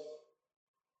avoid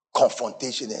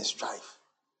confrontation and strife.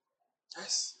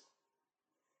 Yes.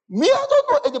 Me, I don't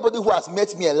know anybody who has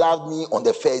met me and loved me on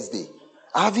the first day.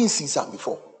 I haven't seen some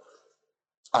before.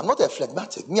 I'm not a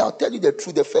phlegmatic. Me, I'll tell you the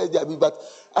truth the first day I mean, but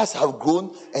as I've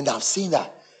grown and I've seen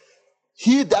that,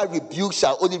 he that rebukes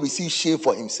shall only receive shame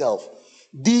for himself.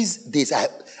 These days, I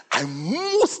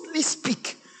mostly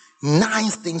speak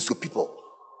nice things to people.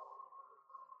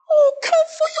 Oh, come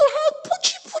for your heart.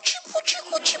 Puchi.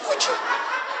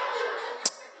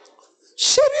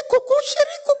 Sherry coco.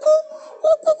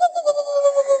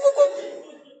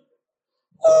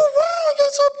 Oh, wow,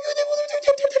 you're so beautiful.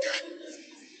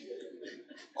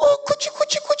 Oh, kuchi.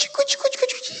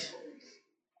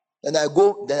 Then I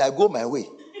go my way.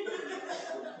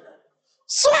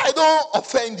 So I don't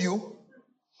offend you.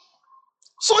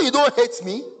 So you don't hate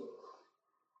me.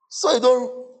 So you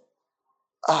don't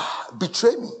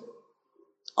betray me.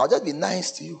 I'll just be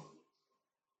nice to you.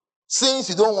 Since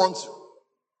you don't want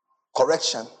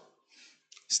correction,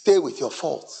 stay with your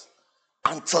faults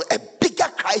until a bigger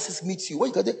crisis meets you. When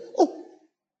you go there,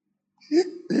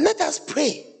 let us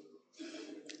pray.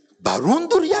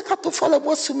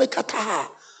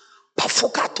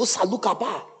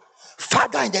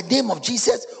 Father, in the name of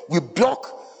Jesus, we block,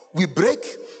 we break,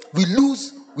 we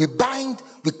lose, we bind,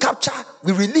 we capture,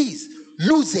 we release,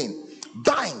 losing,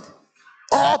 bind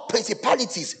all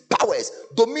principalities, powers,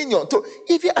 dominion.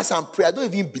 Even as I'm praying, I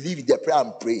don't even believe in the prayer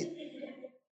I'm praying.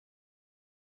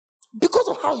 Because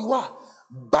of how you are.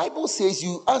 Bible says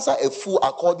you answer a fool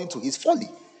according to his folly.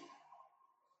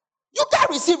 You can't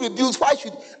receive rebukes. Why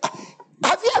should...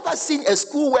 Have you ever seen a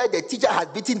school where the teacher has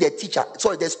beaten the teacher?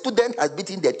 Sorry, the student has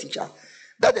beaten the teacher.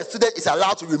 That the student is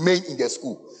allowed to remain in the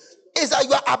school. It's like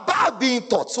you are about being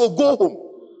taught, so go home.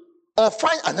 Or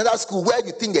find another school where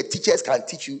you think the teachers can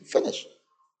teach you. Finish.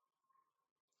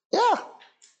 Yeah.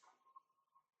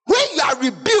 When you are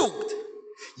rebuked,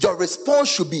 your response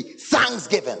should be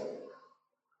thanksgiving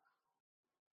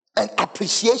and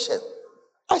appreciation.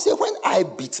 I say, when I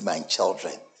beat my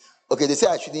children, okay, they say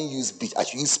I shouldn't use beat, I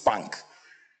should use spank.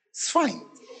 It's fine.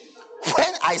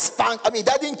 When I spank,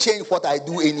 that didn't change what I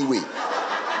do anyway.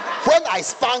 When I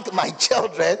spank my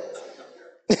children,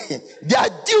 their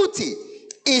duty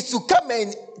is to come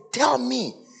and tell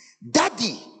me,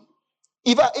 Daddy.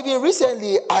 Even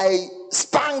recently, I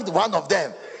spanked one of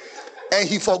them, and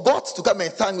he forgot to come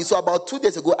and thank me. So about 2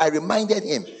 days ago, I reminded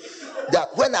him that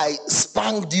when I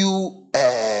spanked you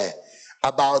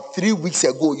about 3 weeks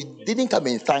ago, you didn't come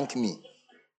and thank me.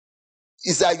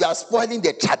 It's like you are spoiling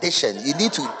the tradition. You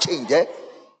need to change, Then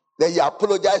you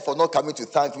apologize for not coming to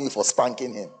thank me for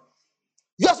spanking him.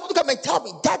 You are supposed to come and tell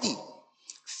me, Daddy,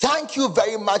 thank you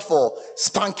very much for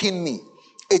spanking me.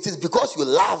 It is because you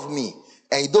love me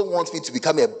and you don't want me to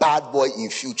become a bad boy in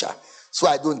future, so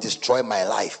I don't destroy my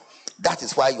life. That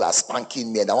is why you are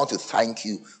spanking me, and I want to thank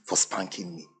you for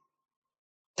spanking me.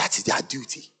 That is their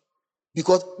duty.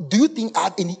 Because do you think I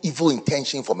have any evil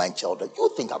intention for my children? You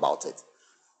think about it.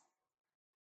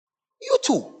 You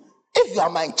too. If you are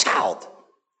my child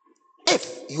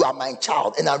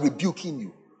and I'm rebuking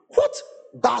you, what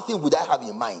bad thing would I have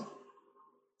in mind?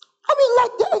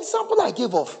 Like the example I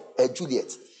gave of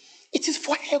Juliet. It is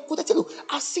for her good. I tell you,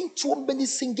 I've seen too many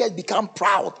singers become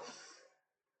proud.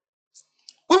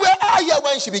 We were all here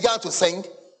when she began to sing.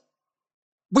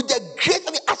 With the great,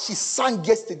 as she sang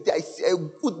yesterday, I said,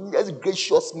 goodness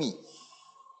gracious me.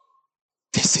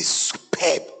 This is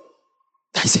superb.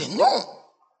 I said, no,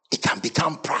 it can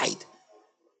become pride.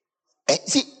 And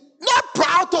see, not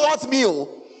proud towards me,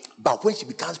 but when she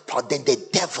becomes proud, then the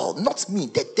devil, not me,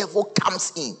 the devil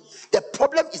comes in. The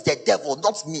problem is the devil,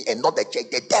 not me and not the church,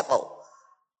 the devil.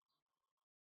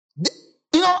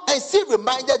 And she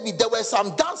reminded me there were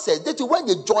some dancers that when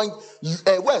they joined,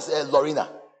 where's Lorena?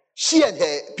 She and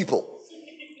her people.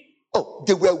 Oh,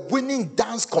 they were winning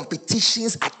dance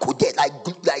competitions at Kodet,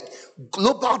 like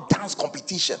global dance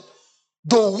competition.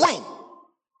 They won.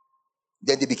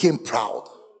 Then they became proud.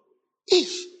 They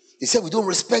said, we don't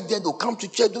respect them, they'll come to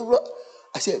church.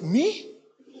 I said, me?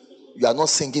 You are not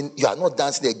singing, you are not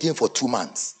dancing again for 2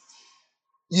 months.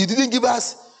 You didn't give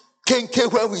us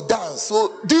kenke when we dance.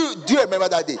 So do you remember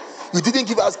that day? You didn't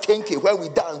give us kenke when we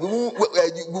dance. We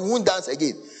won't dance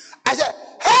again. I said,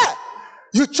 hey,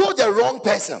 you chose the wrong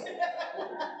person.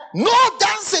 No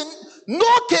dancing, no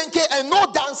kenke, and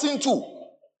no dancing too.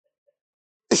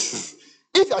 If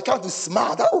you are come to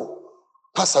smile, that, oh,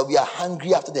 Pastor, we are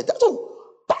hungry after that. Oh,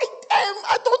 buy them.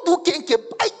 I don't do kenke.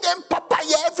 Buy them,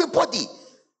 papaya, everybody.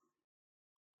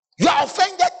 You are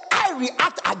offended. I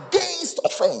react against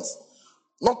offense.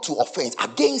 Not to offense,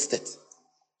 against it.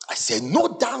 I said,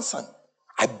 no dancing.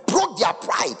 I broke their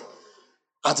pride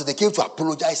until they came to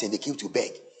apologize and they came to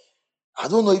beg. I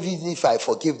don't know even if I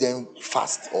forgive them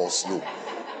fast or slow.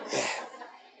 Yeah.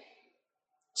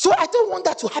 So I don't want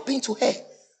that to happen to her.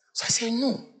 So I said,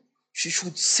 no, she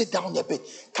should sit down a bit.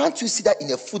 Can't you see that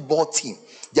in a football team,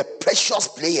 the precious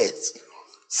players,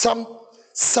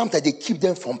 sometimes they keep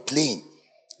them from playing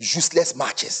useless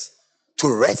matches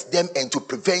to rest them and to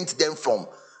prevent them from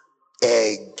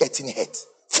getting hurt.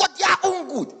 For their own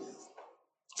good.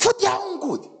 For their own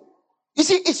good. You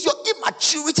see, it's your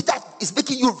immaturity that is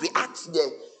making you react to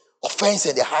the offense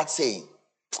and the hard saying.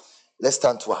 Let's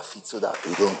stand to our feet so that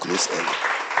we don't close early.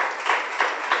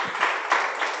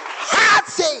 Hard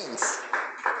sayings.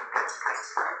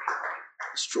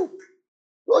 It's true.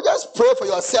 You just pray for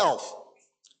yourself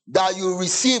that you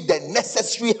receive the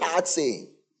necessary hard saying.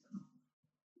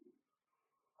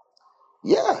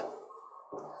 Yeah.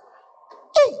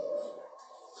 Hey.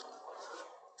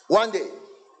 One day,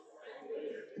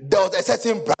 there was a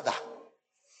certain brother.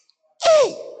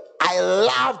 Hey, I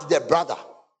loved the brother.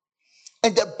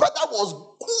 And the brother was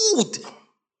good.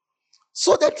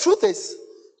 So the truth is,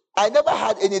 I never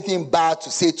had anything bad to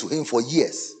say to him for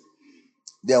years.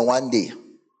 Then one day,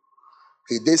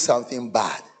 he did something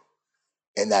bad.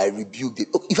 And I rebuked it.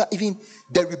 Even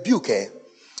the rebuke,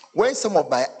 when some of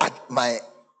my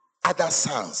other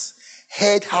sons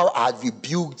heard how I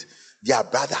rebuked their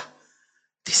brother,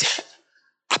 they said,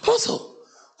 Apostle,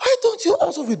 why don't you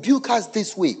also rebuke us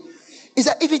this way? Is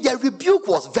that even the rebuke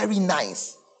was very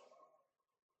nice.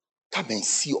 Come and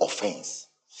see offense.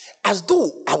 As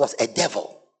though I was a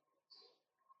devil.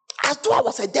 As though I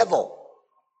was a devil.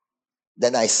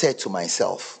 Then I said to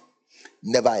myself,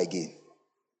 never again.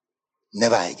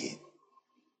 Never again.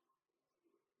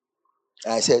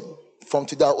 And I said, from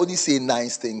today, I'll only say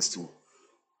nice things to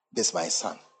this my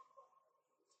son.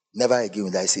 Never again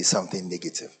will I say something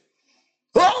negative.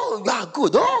 Oh, you are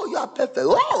good. Oh, you are perfect.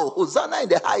 Oh, Hosanna in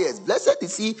the highest. Blessed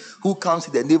is he who comes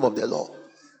in the name of the Lord.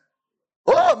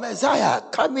 Oh, Messiah,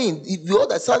 come in. If you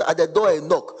understand at the door and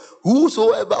knock,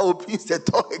 whosoever opens the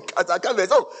door and come and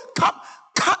say, oh,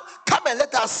 come and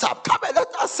let us sup. Come and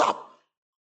let us sup.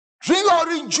 Drink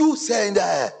orange juice and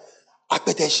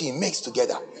akpeteshie mixed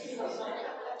together.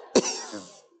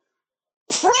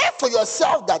 Pray for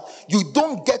yourself that you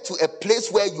don't get to a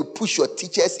place where you push your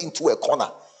teachers into a corner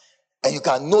and you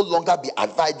can no longer be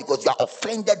advised because you are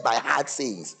offended by hard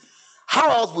sayings.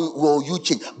 How else will you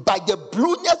change? By the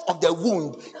blueness of the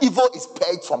wound, evil is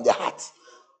purged from the heart.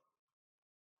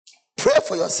 Pray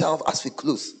for yourself as we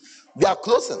close. We are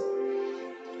closing.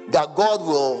 That God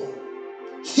will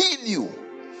heal you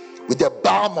with the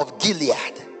balm of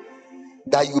Gilead.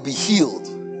 That you will be healed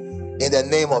in the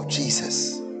name of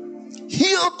Jesus.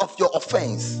 Healed of your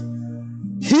offense.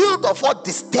 Healed of what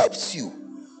disturbs you.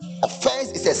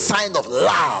 Offense is a sign of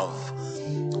love.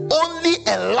 Only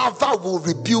a lover will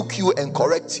rebuke you and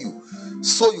correct you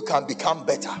so you can become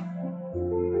better.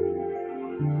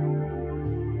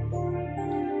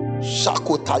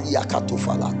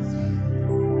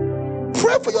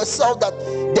 Pray for yourself that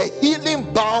the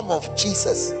healing balm of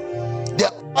Jesus, the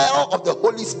oil of the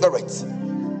Holy Spirit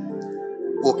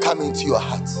will come into your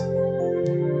heart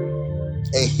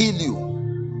and heal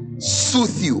you,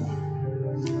 soothe you,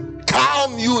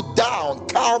 calm you down,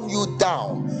 calm you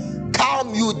down,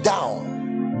 calm you down.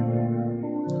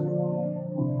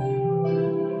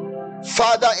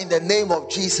 Father, in the name of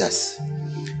Jesus,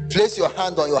 place your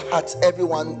hand on your heart.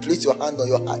 Everyone, place your hand on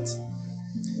your heart.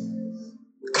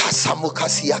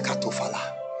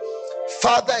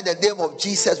 Father, in the name of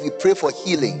Jesus, we pray for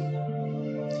healing.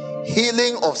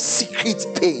 Healing of secret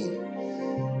pain.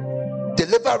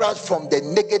 Deliver us from the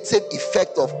negative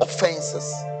effect of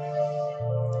offenses.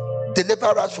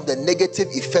 Deliver us from the negative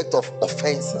effect of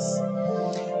offenses.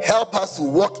 Help us to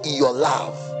walk in your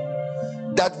love,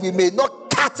 that we may not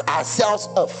cut ourselves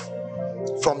off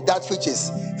from that which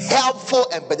is helpful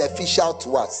and beneficial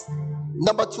to us.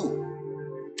 Number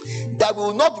 2, that we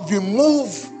will not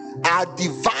remove our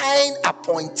divine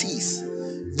appointees,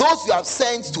 those you have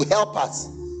sent to help us,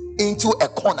 into a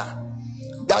corner,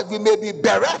 that we may be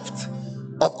bereft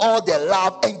of all the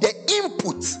love and the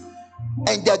input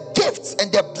and the gifts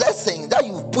and the blessing that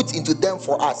you've put into them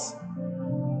for us.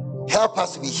 Help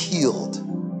us to be healed.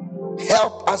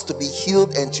 Help us to be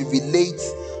healed and to relate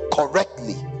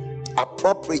correctly,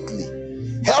 appropriately.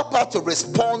 Help us to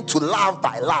respond to love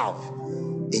by love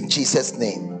In Jesus'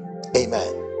 name,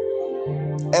 amen.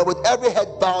 And with every head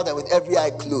bowed and with every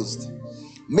eye closed,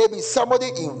 maybe somebody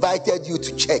invited you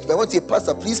to church, but I want to say,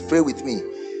 Pastor, please pray with me.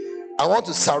 I want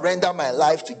to surrender my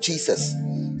life to Jesus.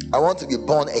 I want to be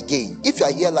born again. If you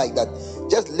are here like that,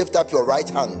 just lift up your right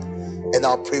hand and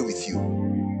I'll pray with you.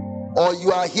 Or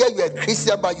you are here, you are a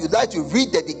Christian, but you'd like to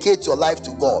rededicate your life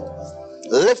to God.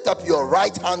 Lift up your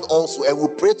right hand also and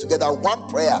we'll pray together one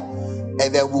prayer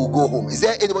and then we'll go home. Is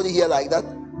there anybody here like that?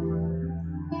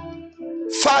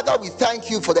 Father, we thank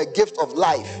you for the gift of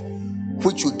life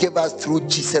which you gave us through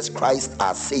Jesus Christ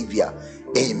our Savior.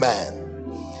 Amen.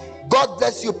 God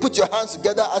bless you. Put your hands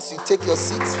together as you take your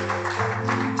seats.